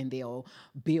stuff, and they'll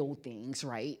build things,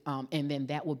 right? And then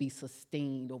that will be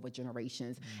sustained over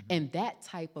generations. And that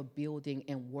type of building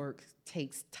and work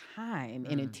takes time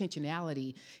and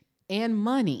intentionality and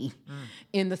money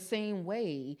in the same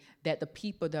way that the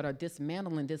people that are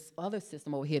dismantling this other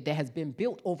system over here that has been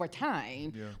built over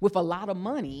time with a lot of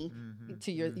money,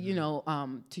 to your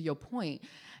to your point.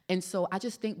 And so I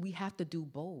just think we have to do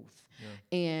both.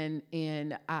 And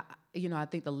I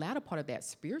think the latter part of that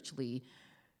spiritually,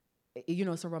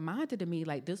 it's a reminder to me,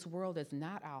 like, this world is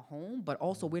not our home, but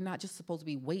also we're not just supposed to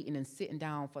be waiting and sitting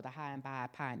down for the high and by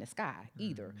pie in the sky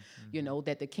either.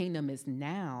 That the kingdom is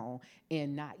now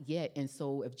and not yet. And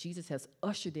so if Jesus has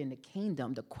ushered in the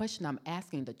kingdom, the question I'm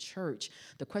asking the church,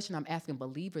 the question I'm asking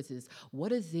believers is, what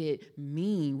does it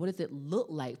mean? What does it look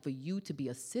like for you to be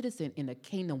a citizen in a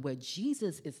kingdom where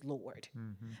Jesus is Lord?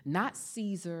 Not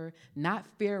Caesar, not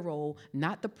Pharaoh,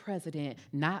 not the president,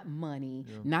 not money,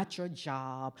 not your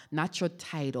job, not your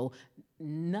title,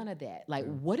 none of that. Like,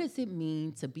 what does it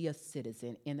mean to be a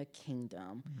citizen in a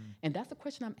kingdom? And that's the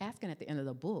question I'm asking at the end of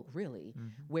the book, really,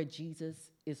 where Jesus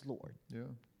is Lord. Yeah.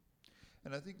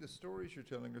 And I think the stories you're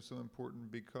telling are so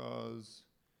important because,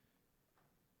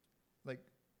 like,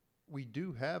 we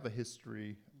do have a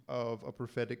history of a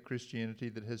prophetic Christianity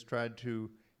that has tried to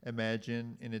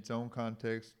imagine in its own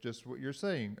context just what you're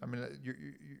saying. I mean,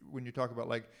 when you talk about,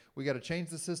 like, we got to change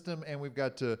the system and we've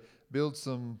got to build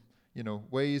some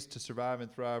ways to survive and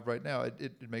thrive right now,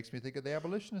 it makes me think of the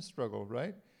abolitionist struggle,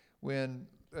 right? When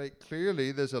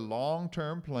clearly there's a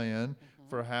long-term plan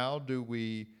for how do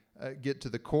we get to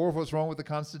the core of what's wrong with the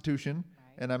Constitution.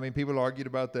 And I mean, people argued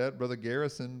about that. Brother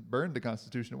Garrison burned the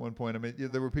Constitution at one point. I mean,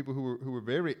 there were people who were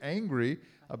very angry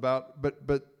about,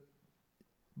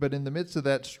 but in the midst of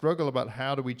that struggle about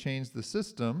how do we change the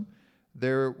system,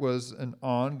 there was an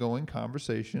ongoing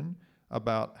conversation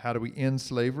about how do we end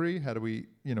slavery, how do we,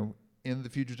 end the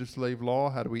fugitive slave law,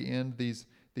 how do we end these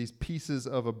pieces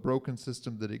of a broken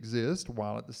system that exist,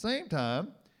 while at the same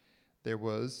time there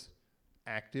was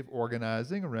active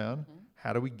organizing around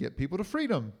how do we get people to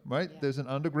freedom, right? There's an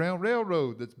underground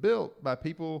railroad that's built by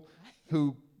people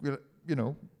who,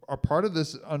 are part of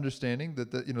this understanding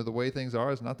that the way things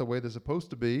are is not the way they're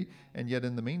supposed to be, and yet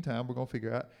in the meantime we're going to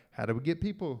figure out how do we get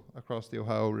people across the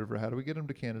Ohio River, how do we get them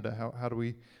to Canada, how do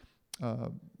we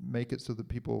make it so that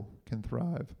people can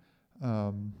thrive.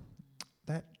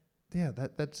 That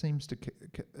seems to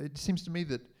it seems to me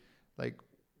that, like,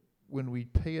 when we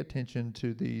pay attention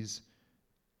to these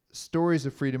stories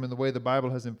of freedom and the way the Bible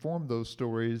has informed those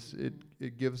stories,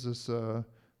 it gives us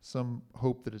some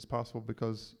hope that it's possible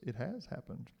because it has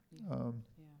happened.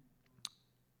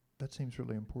 That seems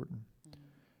really important.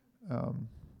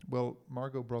 Well,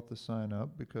 Margot brought the sign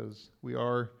up because we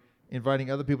are inviting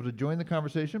other people to join the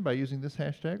conversation by using this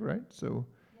hashtag, right? So.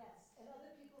 Yes, and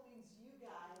other people means you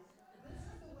guys. This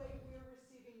is the way we're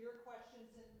receiving your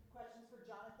questions and questions for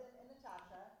Jonathan and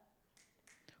Natasha.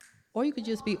 Or you could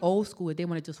just be old school. If they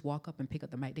want to just walk up and pick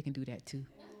up the mic, they can do that too.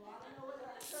 Well, I don't know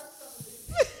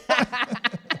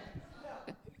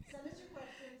Send us your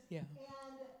questions. Yeah.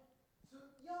 And so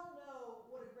y'all know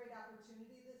what a great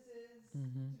opportunity this is to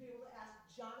be able to ask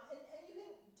Jonathan. And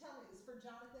you can tell me this for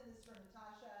Jonathan, this is for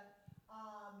Natasha.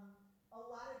 A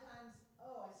lot of times, I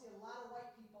see a lot of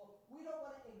white people. We don't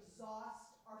want to exhaust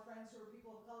our friends who are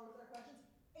people of color with our questions.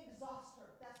 Exhaust her.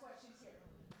 That's why she's here.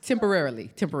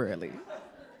 Temporarily. Just for a few minutes.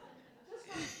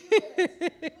 Please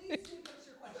do fix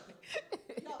your question.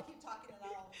 Y'all keep talking and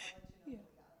I'll let you know what we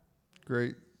got.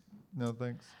 Great. No,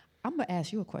 thanks. I'm gonna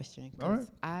ask you a question. 'Cause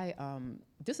All right.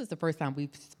 This is the first time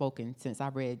we've spoken since I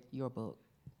read your book.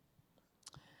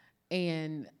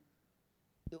 And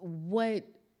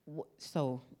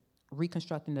so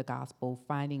reconstructing the gospel,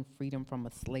 finding freedom from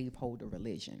a slaveholder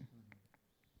religion.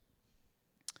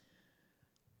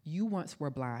 You once were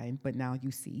blind, but now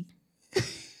you see.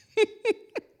 It's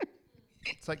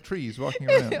like trees walking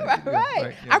around.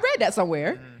 Right. Yeah. I read that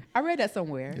somewhere.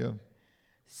 Yeah.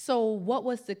 So what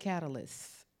was the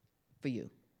catalyst for you?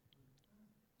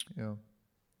 Yeah.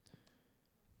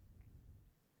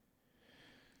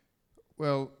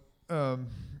 Well,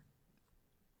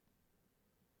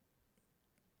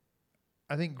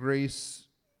 I think grace,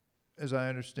 as I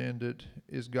understand it,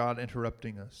 is God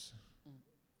interrupting us.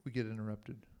 We get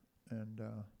interrupted. And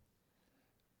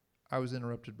I was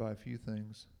interrupted by a few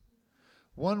things.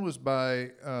 One was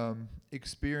by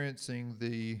experiencing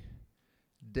the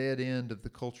dead end of the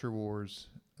culture wars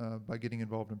by getting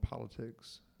involved in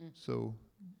politics. So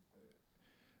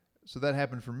that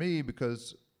happened for me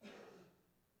because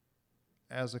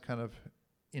as a kind of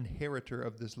inheritor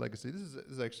of this legacy, this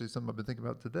is actually something I've been thinking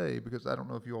about today, because I don't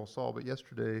know if you all saw, but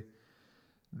yesterday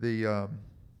the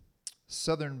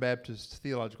Southern Baptist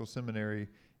Theological Seminary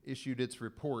issued its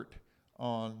report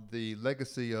on the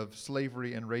legacy of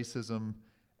slavery and racism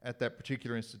at that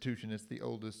particular institution. It's the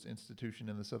oldest institution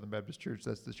in the Southern Baptist Church.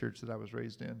 That's the church that I was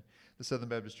raised in. The Southern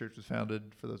Baptist Church was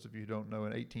founded, for those of you who don't know,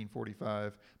 in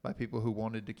 1845 by people who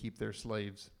wanted to keep their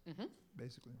slaves,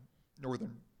 basically.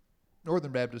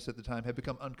 Northern Baptists at the time had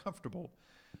become uncomfortable.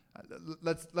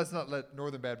 Let's not let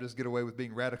Northern Baptists get away with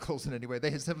being radicals in any way.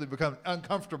 They had simply become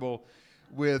uncomfortable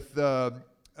with the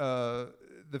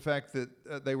fact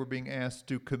that they were being asked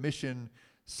to commission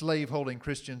slave-holding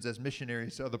Christians as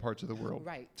missionaries to other parts of the world.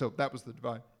 Right. So that was the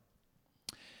divide.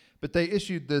 But they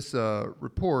issued this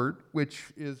report, which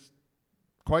is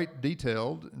quite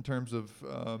detailed in terms of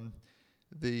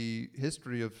the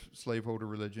history of slaveholder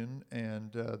religion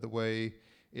and the way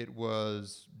it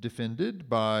was defended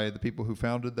by the people who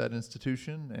founded that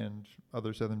institution and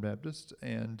other Southern Baptists,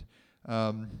 and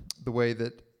the way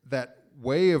that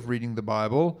way of reading the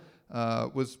Bible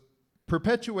was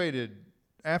perpetuated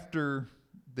after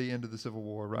the end of the Civil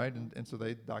War, right? And so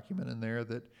they document in there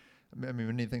that, I mean,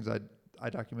 many things I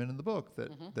document in the book,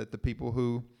 that the people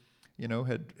who,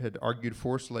 had argued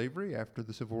for slavery after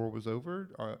the Civil War was over,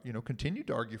 continued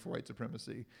to argue for white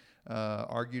supremacy,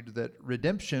 argued that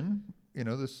redemption,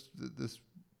 this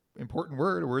important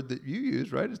word, a word that you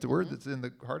use, right? It's the word that's in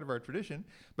the heart of our tradition.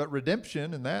 But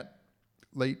redemption in that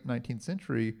late 19th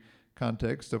century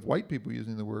context of white people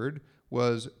using the word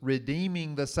was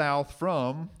redeeming the South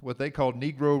from what they called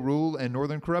Negro rule and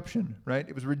Northern corruption, right?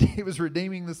 It was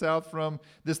redeeming the South from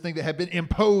this thing that had been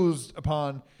imposed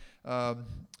upon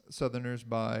Southerners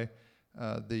by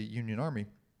the Union Army.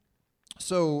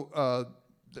 So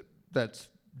that's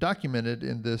documented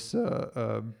in this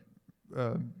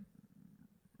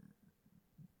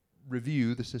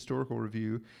review, this historical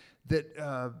review,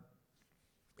 that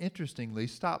interestingly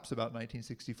stops about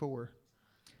 1964,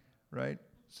 right?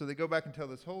 So they go back and tell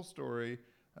this whole story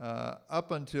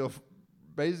up until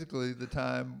basically the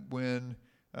time when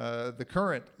the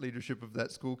current leadership of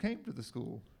that school came to the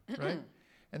school, right?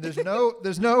 And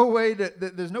there's no way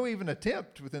there's no even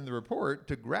attempt within the report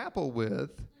to grapple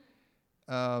with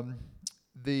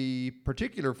the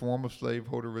particular form of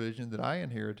slaveholder religion that I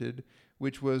inherited,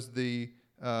 which was the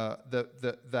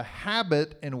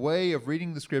habit and way of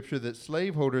reading the scripture that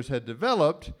slaveholders had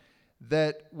developed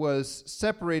that was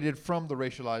separated from the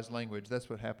racialized language. That's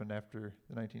what happened after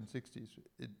the 1960s.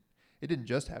 It didn't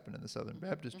just happen in the Southern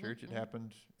Baptist Church. It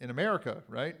happened in America,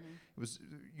 right? It was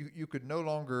you could no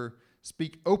longer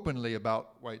speak openly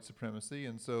about white supremacy,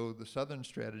 and so the Southern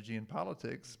strategy in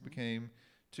politics became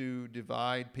to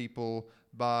divide people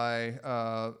by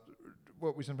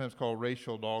what we sometimes call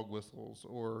racial dog whistles,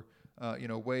 or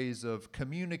ways of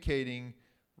communicating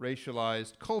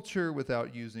racialized culture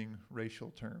without using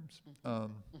racial terms.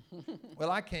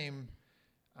 Well, I came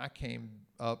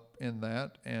up in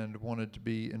that and wanted to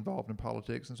be involved in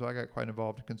politics, and so I got quite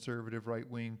involved in conservative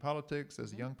right-wing politics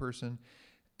as a young person,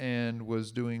 and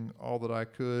was doing all that I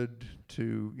could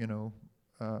to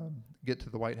get to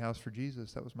the White House for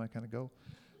Jesus. That was my kind of goal.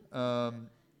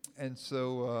 And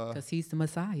so Because he's the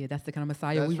Messiah. That's the kind of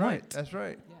Messiah we right. want. That's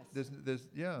right.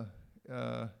 Yes.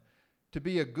 To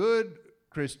be a good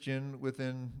Christian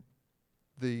within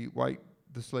the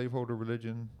slaveholder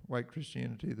religion, white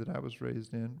Christianity that I was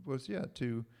raised in was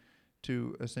to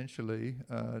essentially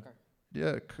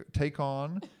take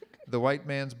on the white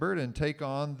man's burden, take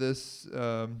on this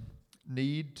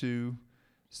need to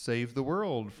save the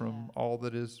world from all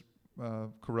that is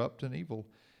corrupt and evil.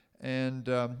 And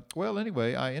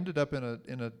anyway, I ended up in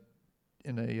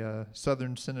a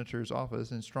Southern senator's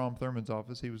office, in Strom Thurmond's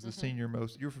office. He was the senior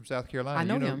most. You're from South Carolina. I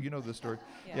know him. You know the story.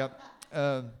 Yeah.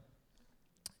 Yep.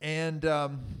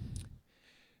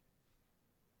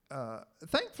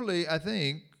 Thankfully, I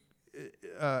think,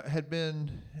 had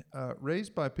been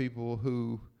raised by people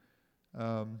who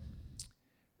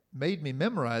made me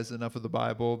memorize enough of the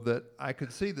Bible that I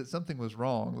could see that something was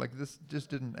wrong. Like, this just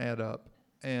didn't add up.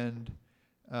 And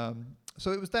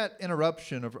so it was that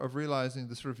interruption of realizing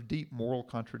the sort of deep moral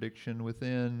contradiction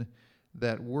within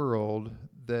that world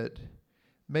that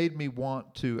made me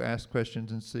want to ask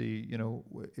questions and see,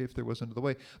 if there was another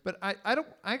way. But I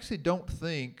actually don't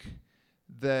think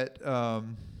that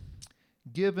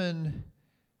given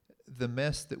the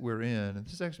mess that we're in, and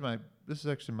this is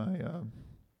actually my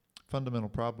fundamental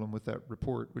problem with that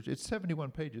report, which it's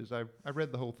 71 pages. I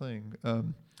read the whole thing.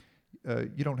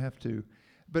 You don't have to,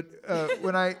 but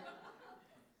when I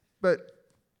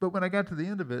got to the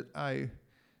end of it,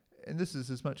 and this is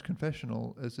as much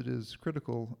confessional as it is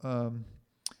critical.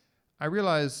 I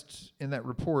realized in that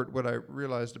report what I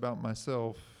realized about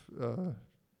myself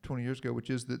 20 years ago, which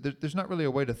is that there's not really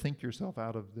a way to think yourself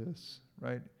out of this,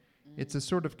 right? It's a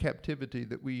sort of captivity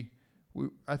that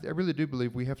I really do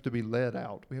believe we have to be led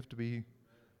out. We have to be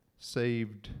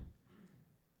saved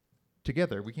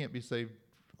together. We can't be saved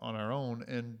on our own,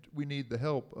 and we need the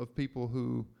help of people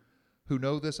who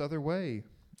know this other way.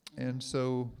 And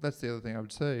so that's the other thing I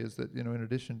would say is that, in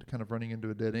addition to kind of running into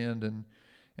a dead end and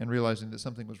realizing that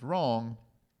something was wrong,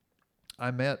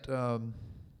 I met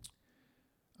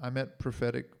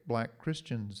prophetic black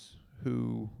Christians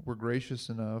who were gracious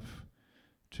enough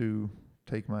to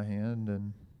take my hand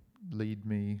and lead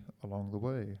me along the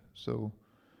way. So,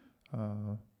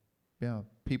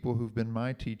 people who've been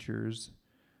my teachers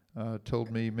told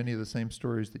me many of the same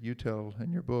stories that you tell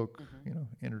in your book.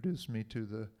 Introduced me to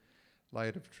the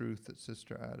light of truth that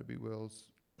Sister Ida B. Wells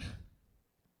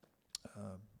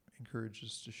encouraged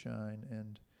us to shine,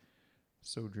 and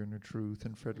Sojourner Truth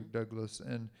and Frederick Douglass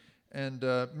and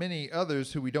many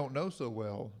others who we don't know so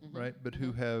well, right? But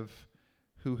who have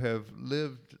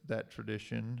lived that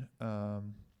tradition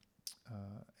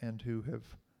and who have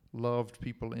loved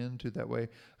people into that way.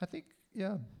 I think,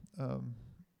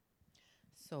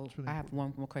 So really I have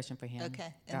one more question for him. Okay,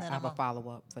 I and then have I'm a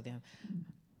follow-up for them.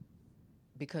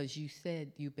 Because you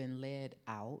said you've been led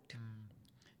out.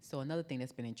 So another thing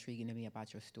that's been intriguing to me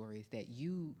about your story is that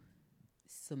you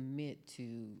submit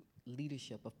to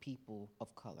leadership of people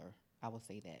of color. I will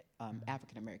say that,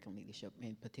 African American leadership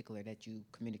in particular that you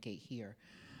communicate here.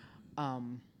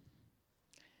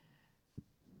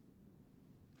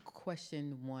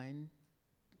 Question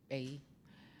 1A,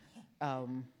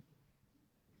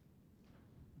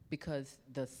 because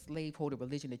the slaveholder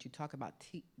religion that you talk about,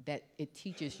 that it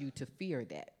teaches you to fear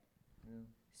that.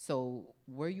 So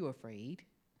were you afraid?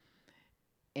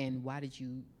 And why did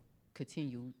you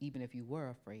continue even if you were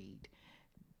afraid?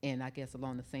 And I guess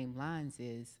along the same lines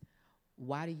is,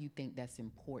 why do you think that's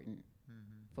important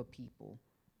for people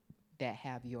that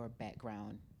have your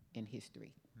background in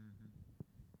history?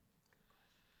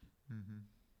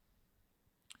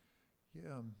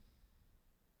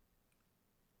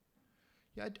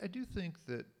 I do think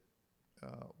that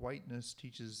whiteness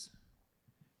teaches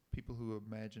people who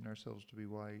imagine ourselves to be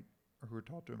white, or who are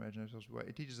taught to imagine ourselves to be white,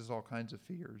 it teaches us all kinds of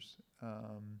fears.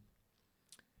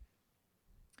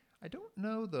 I don't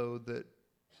know, though, that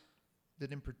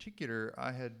in particular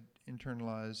I had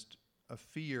internalized a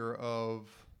fear of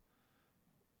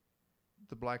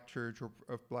the black church or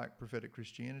of black prophetic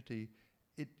Christianity.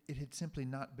 It had simply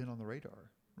not been on the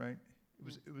radar, right?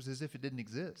 It was as if it didn't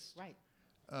exist. Right.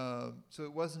 So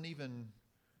it wasn't even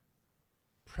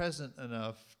present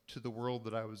enough to the world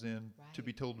that I was in to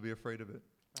be told to be afraid of it.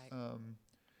 Right.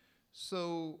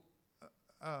 So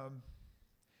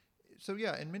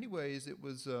yeah, in many ways it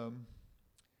was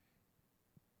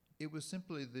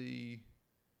simply the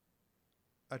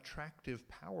attractive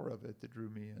power of it that drew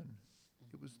me in.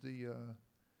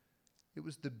 It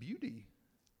was the beauty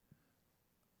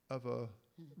of a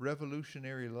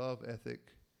revolutionary love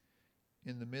ethic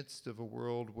in the midst of a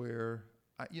world where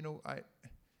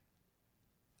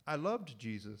I loved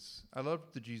Jesus. I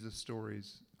loved the Jesus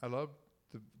stories. I loved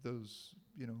those,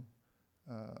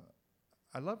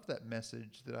 I loved that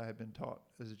message that I had been taught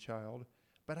as a child,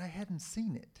 but I hadn't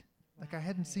seen it. Like I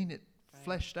hadn't seen it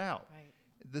fleshed out. Right.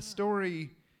 The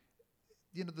story,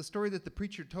 the story that the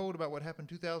preacher told about what happened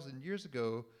 2,000 years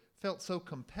ago felt so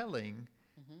compelling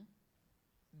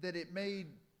that it made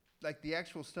like the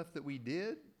actual stuff that we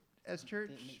did as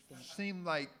church seem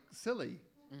like silly.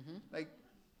 Like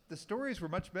the stories were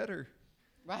much better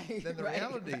than the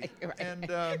reality. And,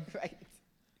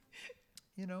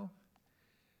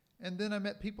 and then I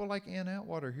met people like Ann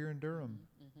Atwater here in Durham,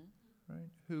 right,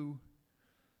 who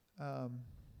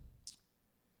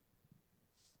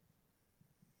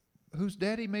whose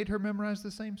daddy made her memorize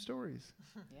the same stories,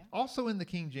 also in the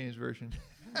King James Version.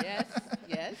 Yes.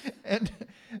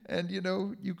 And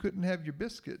you couldn't have your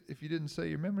biscuit if you didn't say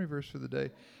your memory verse for the day,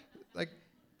 like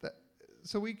that.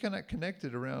 So we kind of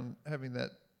connected around having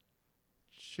that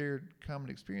shared common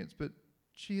experience. But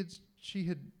she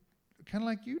had kind of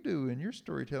like you do in your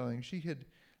storytelling. She had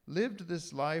lived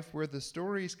this life where the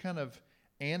stories kind of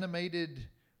animated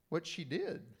what she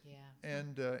did,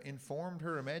 and informed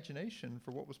her imagination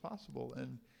for what was possible.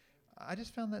 And I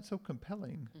just found that so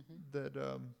compelling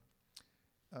that.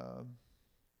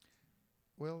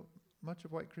 Well, much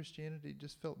of white Christianity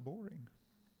just felt boring.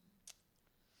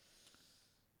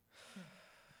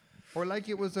 Or like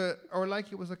it was a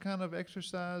kind of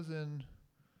exercise in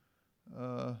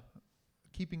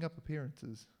keeping up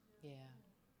appearances. Yeah.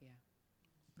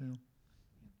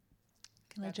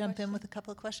 Can I jump in with a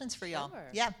couple of questions for y'all? Sure.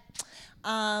 Yeah.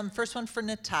 First one for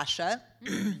Natasha.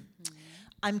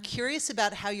 I'm curious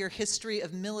about how your history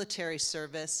of military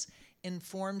service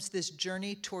informs this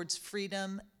journey towards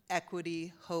freedom,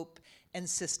 equity, hope, and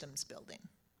systems building.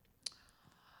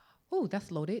 Oh, that's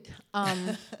loaded.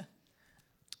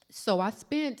 So I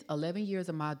spent 11 years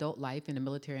of my adult life in the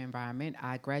military environment.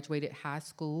 I graduated high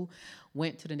school,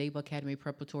 went to the Naval Academy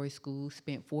Preparatory School,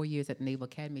 spent 4 years at the Naval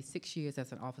Academy, 6 years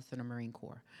as an officer in the Marine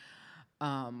Corps.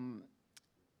 And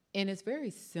it's very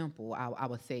simple, I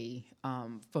would say,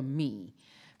 for me,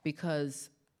 because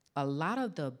a lot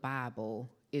of the Bible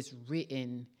is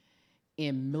written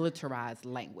in militarized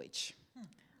language.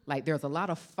 Like there's a lot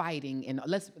of fighting, and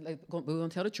we're gonna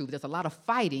tell the truth, there's a lot of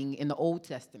fighting in the Old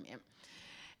Testament.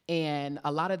 And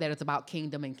a lot of that is about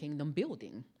kingdom and kingdom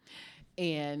building.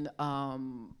 And,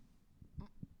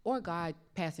 or God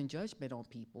passing judgment on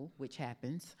people, which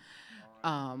happens.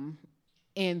 And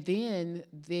then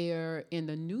there, in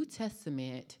the New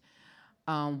Testament,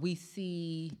 we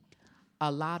see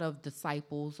a lot of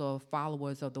disciples or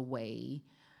followers of the way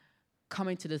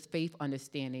coming to this faith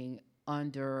understanding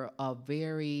under a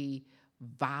very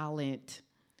violent,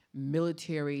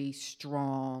 military,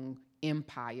 strong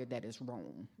empire that is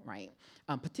Rome, right?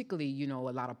 Particularly, a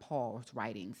lot of Paul's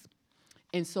writings.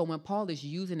 And so when Paul is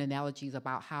using analogies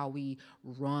about how we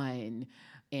run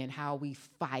and how we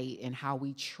fight and how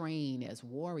we train as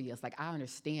warriors, like I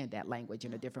understand that language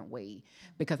in a different way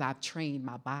because I've trained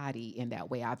my body in that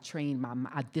way. I've trained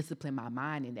I discipline my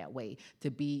mind in that way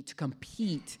to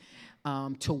compete,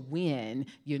 to win,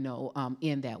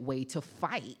 in that way, to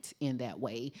fight in that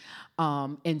way.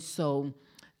 And so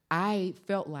I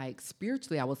felt like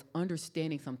spiritually I was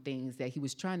understanding some things that he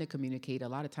was trying to communicate a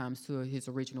lot of times to his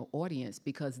original audience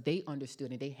because they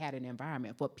understood and they had an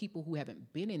environment. For people who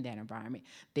haven't been in that environment,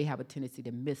 they have a tendency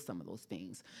to miss some of those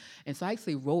things. And so I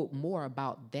actually wrote more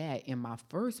about that in my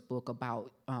first book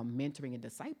about mentoring and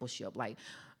discipleship. Like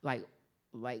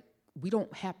we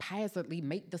don't haphazardly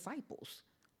make disciples.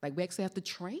 Like we actually have to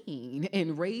train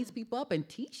and raise people up and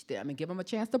teach them and give them a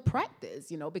chance to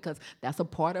practice, because that's a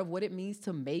part of what it means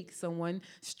to make someone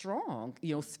strong,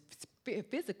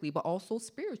 physically, but also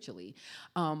spiritually.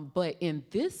 But in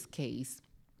this case,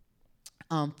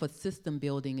 for system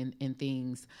building and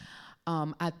things,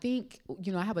 I think,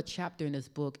 I have a chapter in this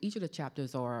book. Each of the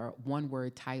chapters are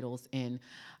one-word titles, and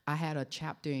I had a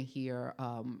chapter in here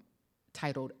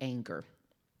titled Anger.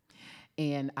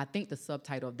 And I think the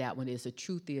subtitle of that one is "The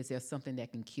Truth Is There's Something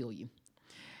That Can Kill You."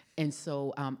 And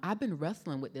so I've been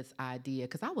wrestling with this idea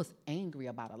because I was angry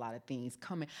about a lot of things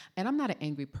coming. And I'm not an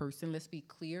angry person, let's be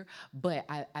clear. But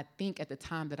I think at the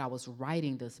time that I was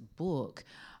writing this book,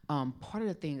 part of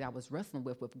the thing that I was wrestling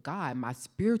with God, my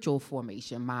spiritual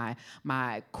formation,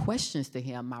 my questions to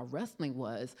him, my wrestling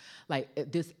was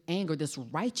like this anger, this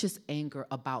righteous anger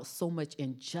about so much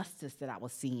injustice that I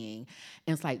was seeing.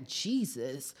 And it's like,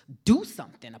 Jesus, do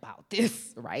something about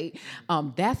this, right?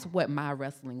 That's what my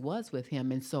wrestling was with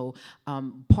him. And so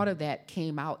part of that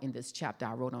came out in this chapter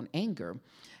I wrote on anger.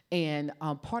 And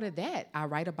part of that, I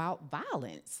write about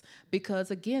violence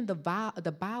because, again, the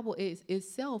Bible is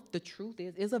itself, the truth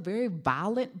is a very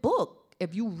violent book.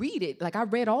 If you read it, like I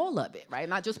read all of it, right?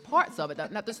 Not just parts of it,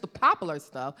 not just the popular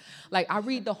stuff. Like I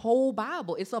read the whole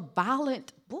Bible. It's a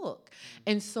violent book.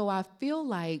 And so I feel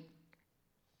like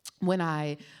when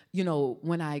I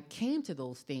came to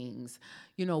those things,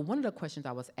 one of the questions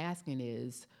I was asking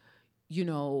is,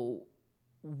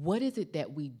 what is it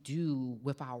that we do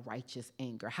with our righteous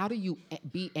anger? How do you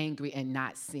be angry and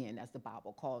not sin, as the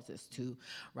Bible calls us to,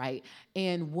 right?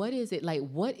 And what is it like?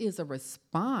 What is a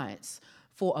response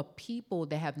for a people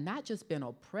that have not just been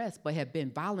oppressed, but have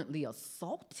been violently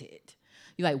assaulted?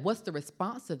 You're like, what's the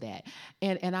response to that?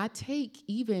 And I take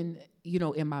even,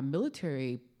 in my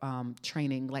military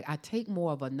training, like I take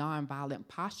more of a nonviolent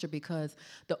posture because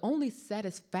the only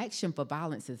satisfaction for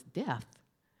violence is death.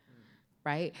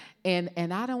 Right?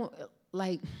 And I don't,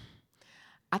 I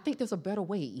think there's a better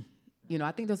way.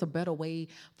 I think there's a better way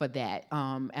for that.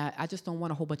 I just don't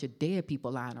want a whole bunch of dead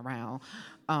people lying around,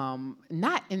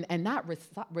 not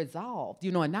resolved,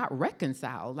 and not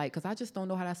reconciled, because I just don't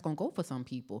know how that's going to go for some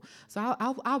people. So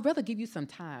I'll rather give you some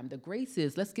time. The grace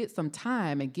is, let's get some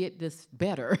time and get this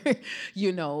better,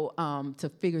 to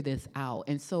figure this out.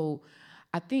 And so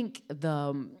I think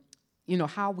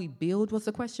how we build was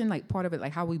the question, like part of it,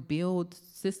 like how we build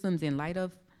systems in light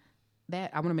of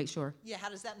that. I want to make sure. Yeah, how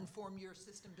does that inform your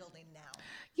system building now?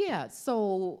 Yeah,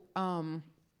 so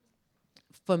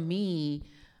for me,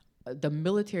 the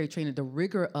military training, the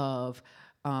rigor of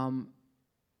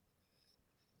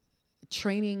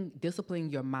training,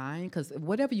 disciplining your mind, because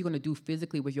whatever you're going to do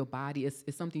physically with your body is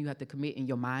something you have to commit in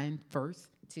your mind first,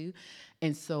 too.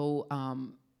 And so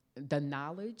the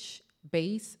knowledge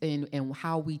base and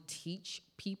how we teach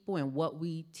people and what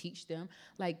we teach them,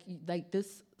 like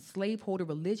this slaveholder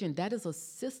religion, that is a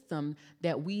system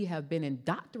that we have been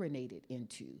indoctrinated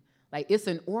into. Like it's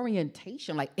an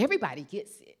orientation, like everybody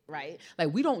gets it, right?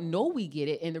 Like we don't know we get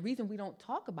it, and the reason we don't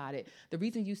talk about it, the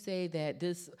reason you say that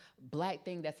this black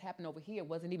thing that's happened over here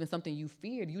wasn't even something you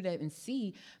feared, you didn't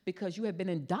see, because you have been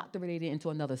indoctrinated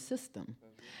into another system.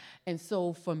 And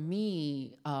so for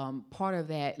me, part of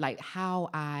that, like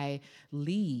how I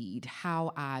lead,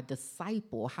 how I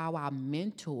disciple, how I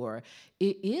mentor,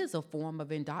 it is a form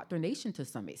of indoctrination to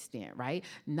some extent, right?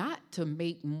 Not to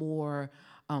make more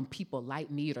people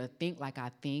like me or to think like I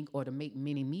think or to make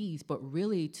many me's, but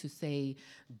really to say,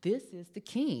 this is the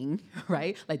king,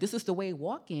 right? Like this is the way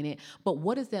walk in it. But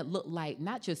what does that look like,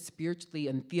 not just spiritually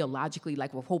and theologically,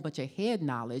 like with a whole bunch of head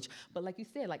knowledge, but like you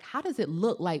said, like how does it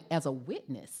look like as a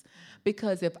witness?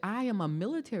 Because if I am a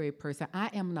military person, I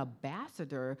am an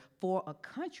ambassador for a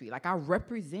country. Like I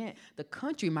represent the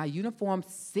country. My uniform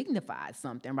signifies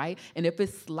something, right? And if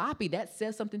it's sloppy, that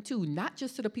says something too, not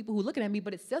just to the people who are looking at me,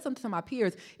 but it says something to my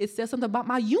peers. It says something about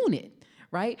my unit,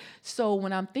 right? So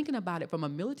when I'm thinking about it from a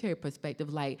military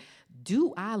perspective, like,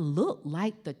 do I look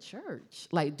like the church?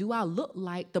 Like, do I look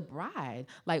like the bride?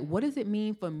 Like, what does it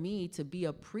mean for me to be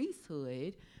a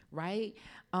priesthood, right?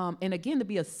 And again, to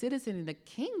be a citizen in the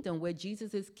kingdom where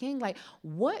Jesus is king, like,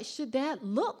 what should that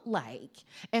look like?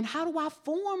 And how do I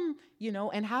form,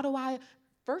 and how do I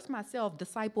first myself,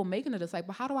 disciple, making a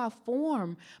disciple, how do I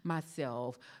form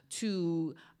myself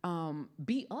to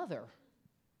be other?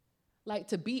 Like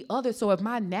to be other. So if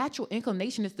my natural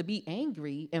inclination is to be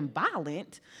angry and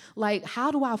violent, like how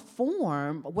do I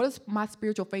form, what does my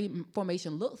spiritual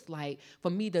formation looks like for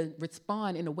me to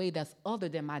respond in a way that's other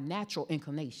than my natural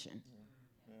inclination?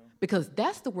 Because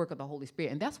that's the work of the Holy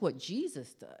Spirit, and that's what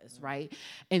Jesus does, right?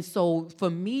 And so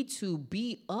for me to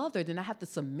be other, then I have to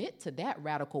submit to that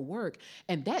radical work,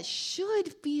 and that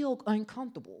should feel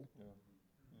uncomfortable.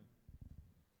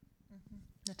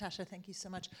 Natasha, thank you so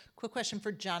much. Quick question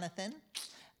for Jonathan.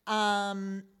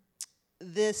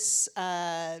 This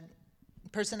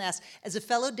person asked, as a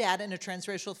fellow dad in a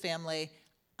transracial family,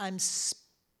 I'm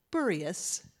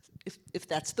spurious, if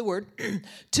that's the word,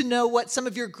 to know what some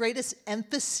of your greatest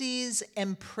emphases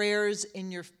and prayers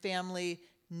in your family,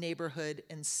 neighborhood,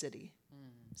 and city.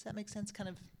 Does that make sense? Kind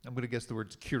of. I'm going to guess the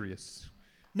word's curious.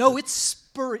 No, it's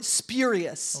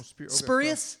spurious. Oh, okay.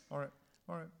 Spurious? All right.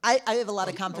 I have a lot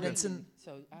of confidence in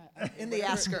the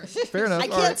asker. Fair enough. I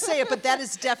can't say it, but that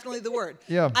is definitely the word.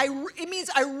 Yeah. It means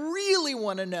I really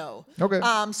want to know. Okay.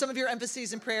 Some of your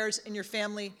emphases and prayers in your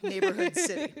family, neighborhood,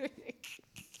 city.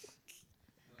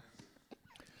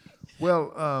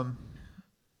 Well, I'm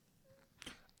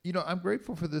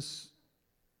grateful for this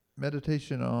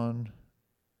meditation on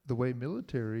the way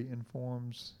military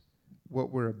informs what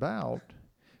we're about,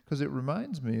 because it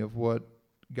reminds me of what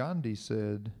Gandhi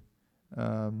said.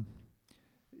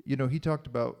 He talked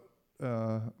about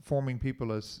forming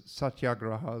people as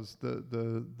satyagrahas,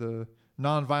 the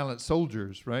nonviolent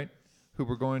soldiers, right, who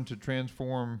were going to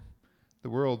transform the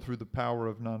world through the power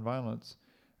of nonviolence.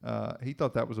 He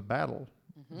thought that was a battle.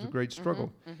 It was a great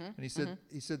struggle. And he said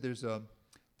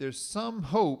there's some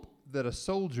hope that a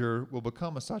soldier will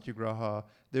become a satyagraha.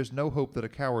 There's no hope that a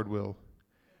coward will,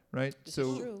 right?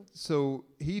 So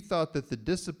he thought that the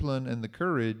discipline and the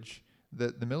courage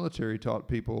that the military taught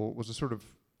people was a sort of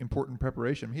important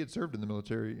preparation. He had served in the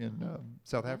military in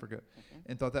South Africa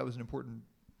and thought that was an important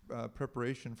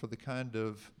preparation for the kind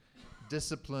of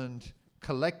disciplined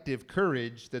collective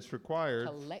courage that's required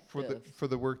for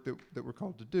the work that we're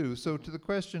called to do. So to the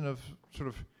question of sort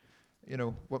of,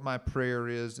 what my prayer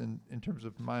is in terms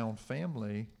of my own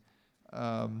family,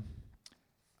 I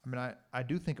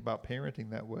do think about parenting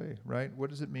that way, right? What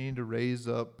does it mean to raise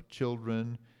up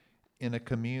children in a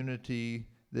community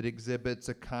that exhibits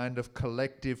a kind of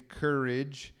collective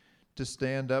courage to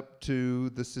stand up to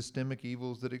the systemic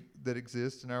evils that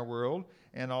exist in our world,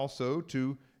 and also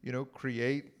to,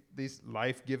 create these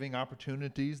life-giving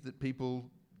opportunities that people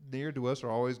near to us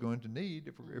are always going to need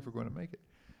if we're going to make it.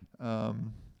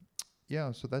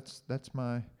 So that's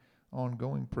my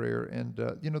ongoing prayer. And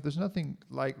there's nothing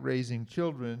like raising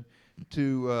children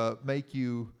to make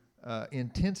you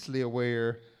intensely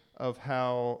aware of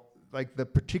how, like, the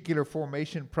particular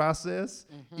formation process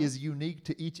is unique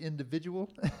to each individual.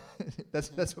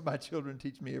 That's what my children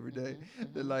teach me every day.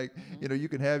 They're like, you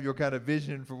can have your kind of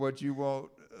vision for what you want,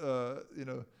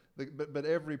 but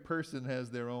every person has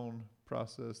their own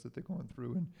process that they're going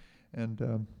through,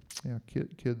 and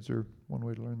kids are one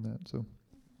way to learn that. So,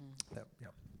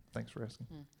 thanks for asking.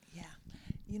 Yeah.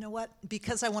 You know what?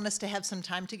 Because I want us to have some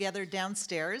time together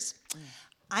downstairs,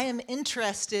 I am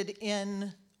interested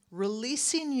in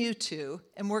releasing you two,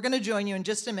 and we're going to join you in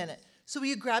just a minute. So will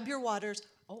you grab your waters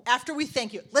after we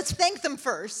thank you? Let's thank them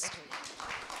first.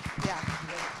 Okay. Yeah.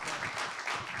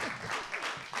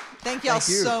 Thank y'all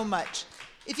so much.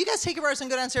 If you guys take your waters and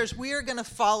go downstairs, we are going to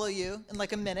follow you in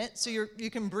like a minute, so you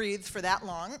can breathe for that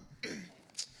long.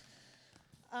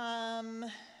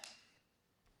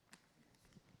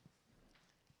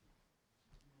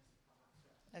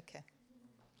 Okay.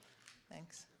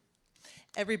 Thanks.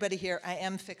 Everybody here, I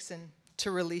am fixing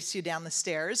to release you down the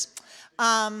stairs.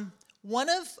 One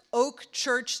of Oak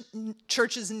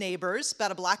Church's neighbors,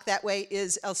 about a block that way,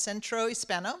 is El Centro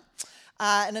Hispano,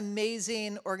 an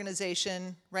amazing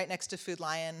organization right next to Food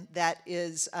Lion that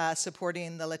is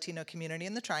supporting the Latino community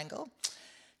in the Triangle.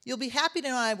 You'll be happy to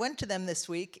know I went to them this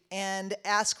week and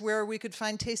asked where we could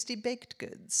find tasty baked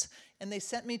goods. And they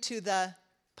sent me to the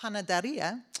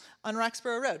Panaderia on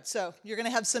Roxborough Road. So you're going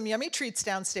to have some yummy treats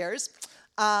downstairs.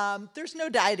 There's no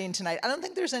dieting tonight. I don't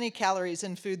think there's any calories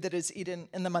in food that is eaten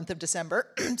in the month of December.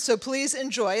 So please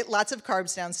enjoy lots of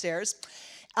carbs downstairs.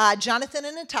 Jonathan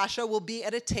and Natasha will be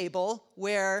at a table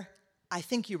where, I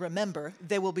think you remember,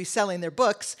 they will be selling their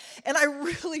books. And I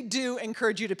really do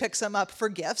encourage you to pick some up for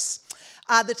gifts.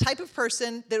 The type of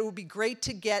person that it would be great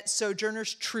to get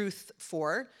Sojourner's Truth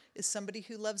for is somebody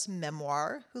who loves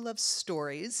memoir, who loves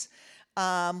stories,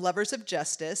 lovers of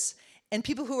justice, and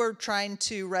people who are trying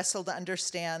to wrestle to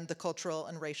understand the cultural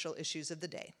and racial issues of the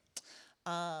day.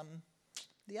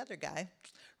 The other guy,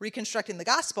 Reconstructing the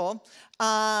Gospel,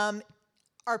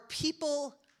 are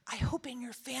people, I hope in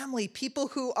your family, people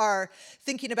who are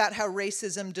thinking about how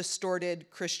racism distorted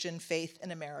Christian faith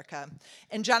in America.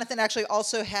 And Jonathan actually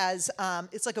also has,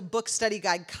 it's like a book study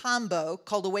guide combo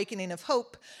called Awakening of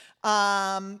Hope,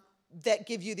 that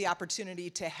give you the opportunity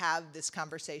to have this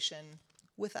conversation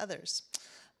with others.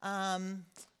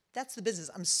 That's the business.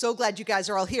 I'm so glad you guys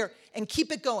are all here, and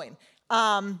keep it going.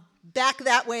 Back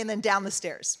that way and then down the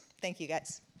stairs. Thank you,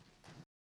 guys.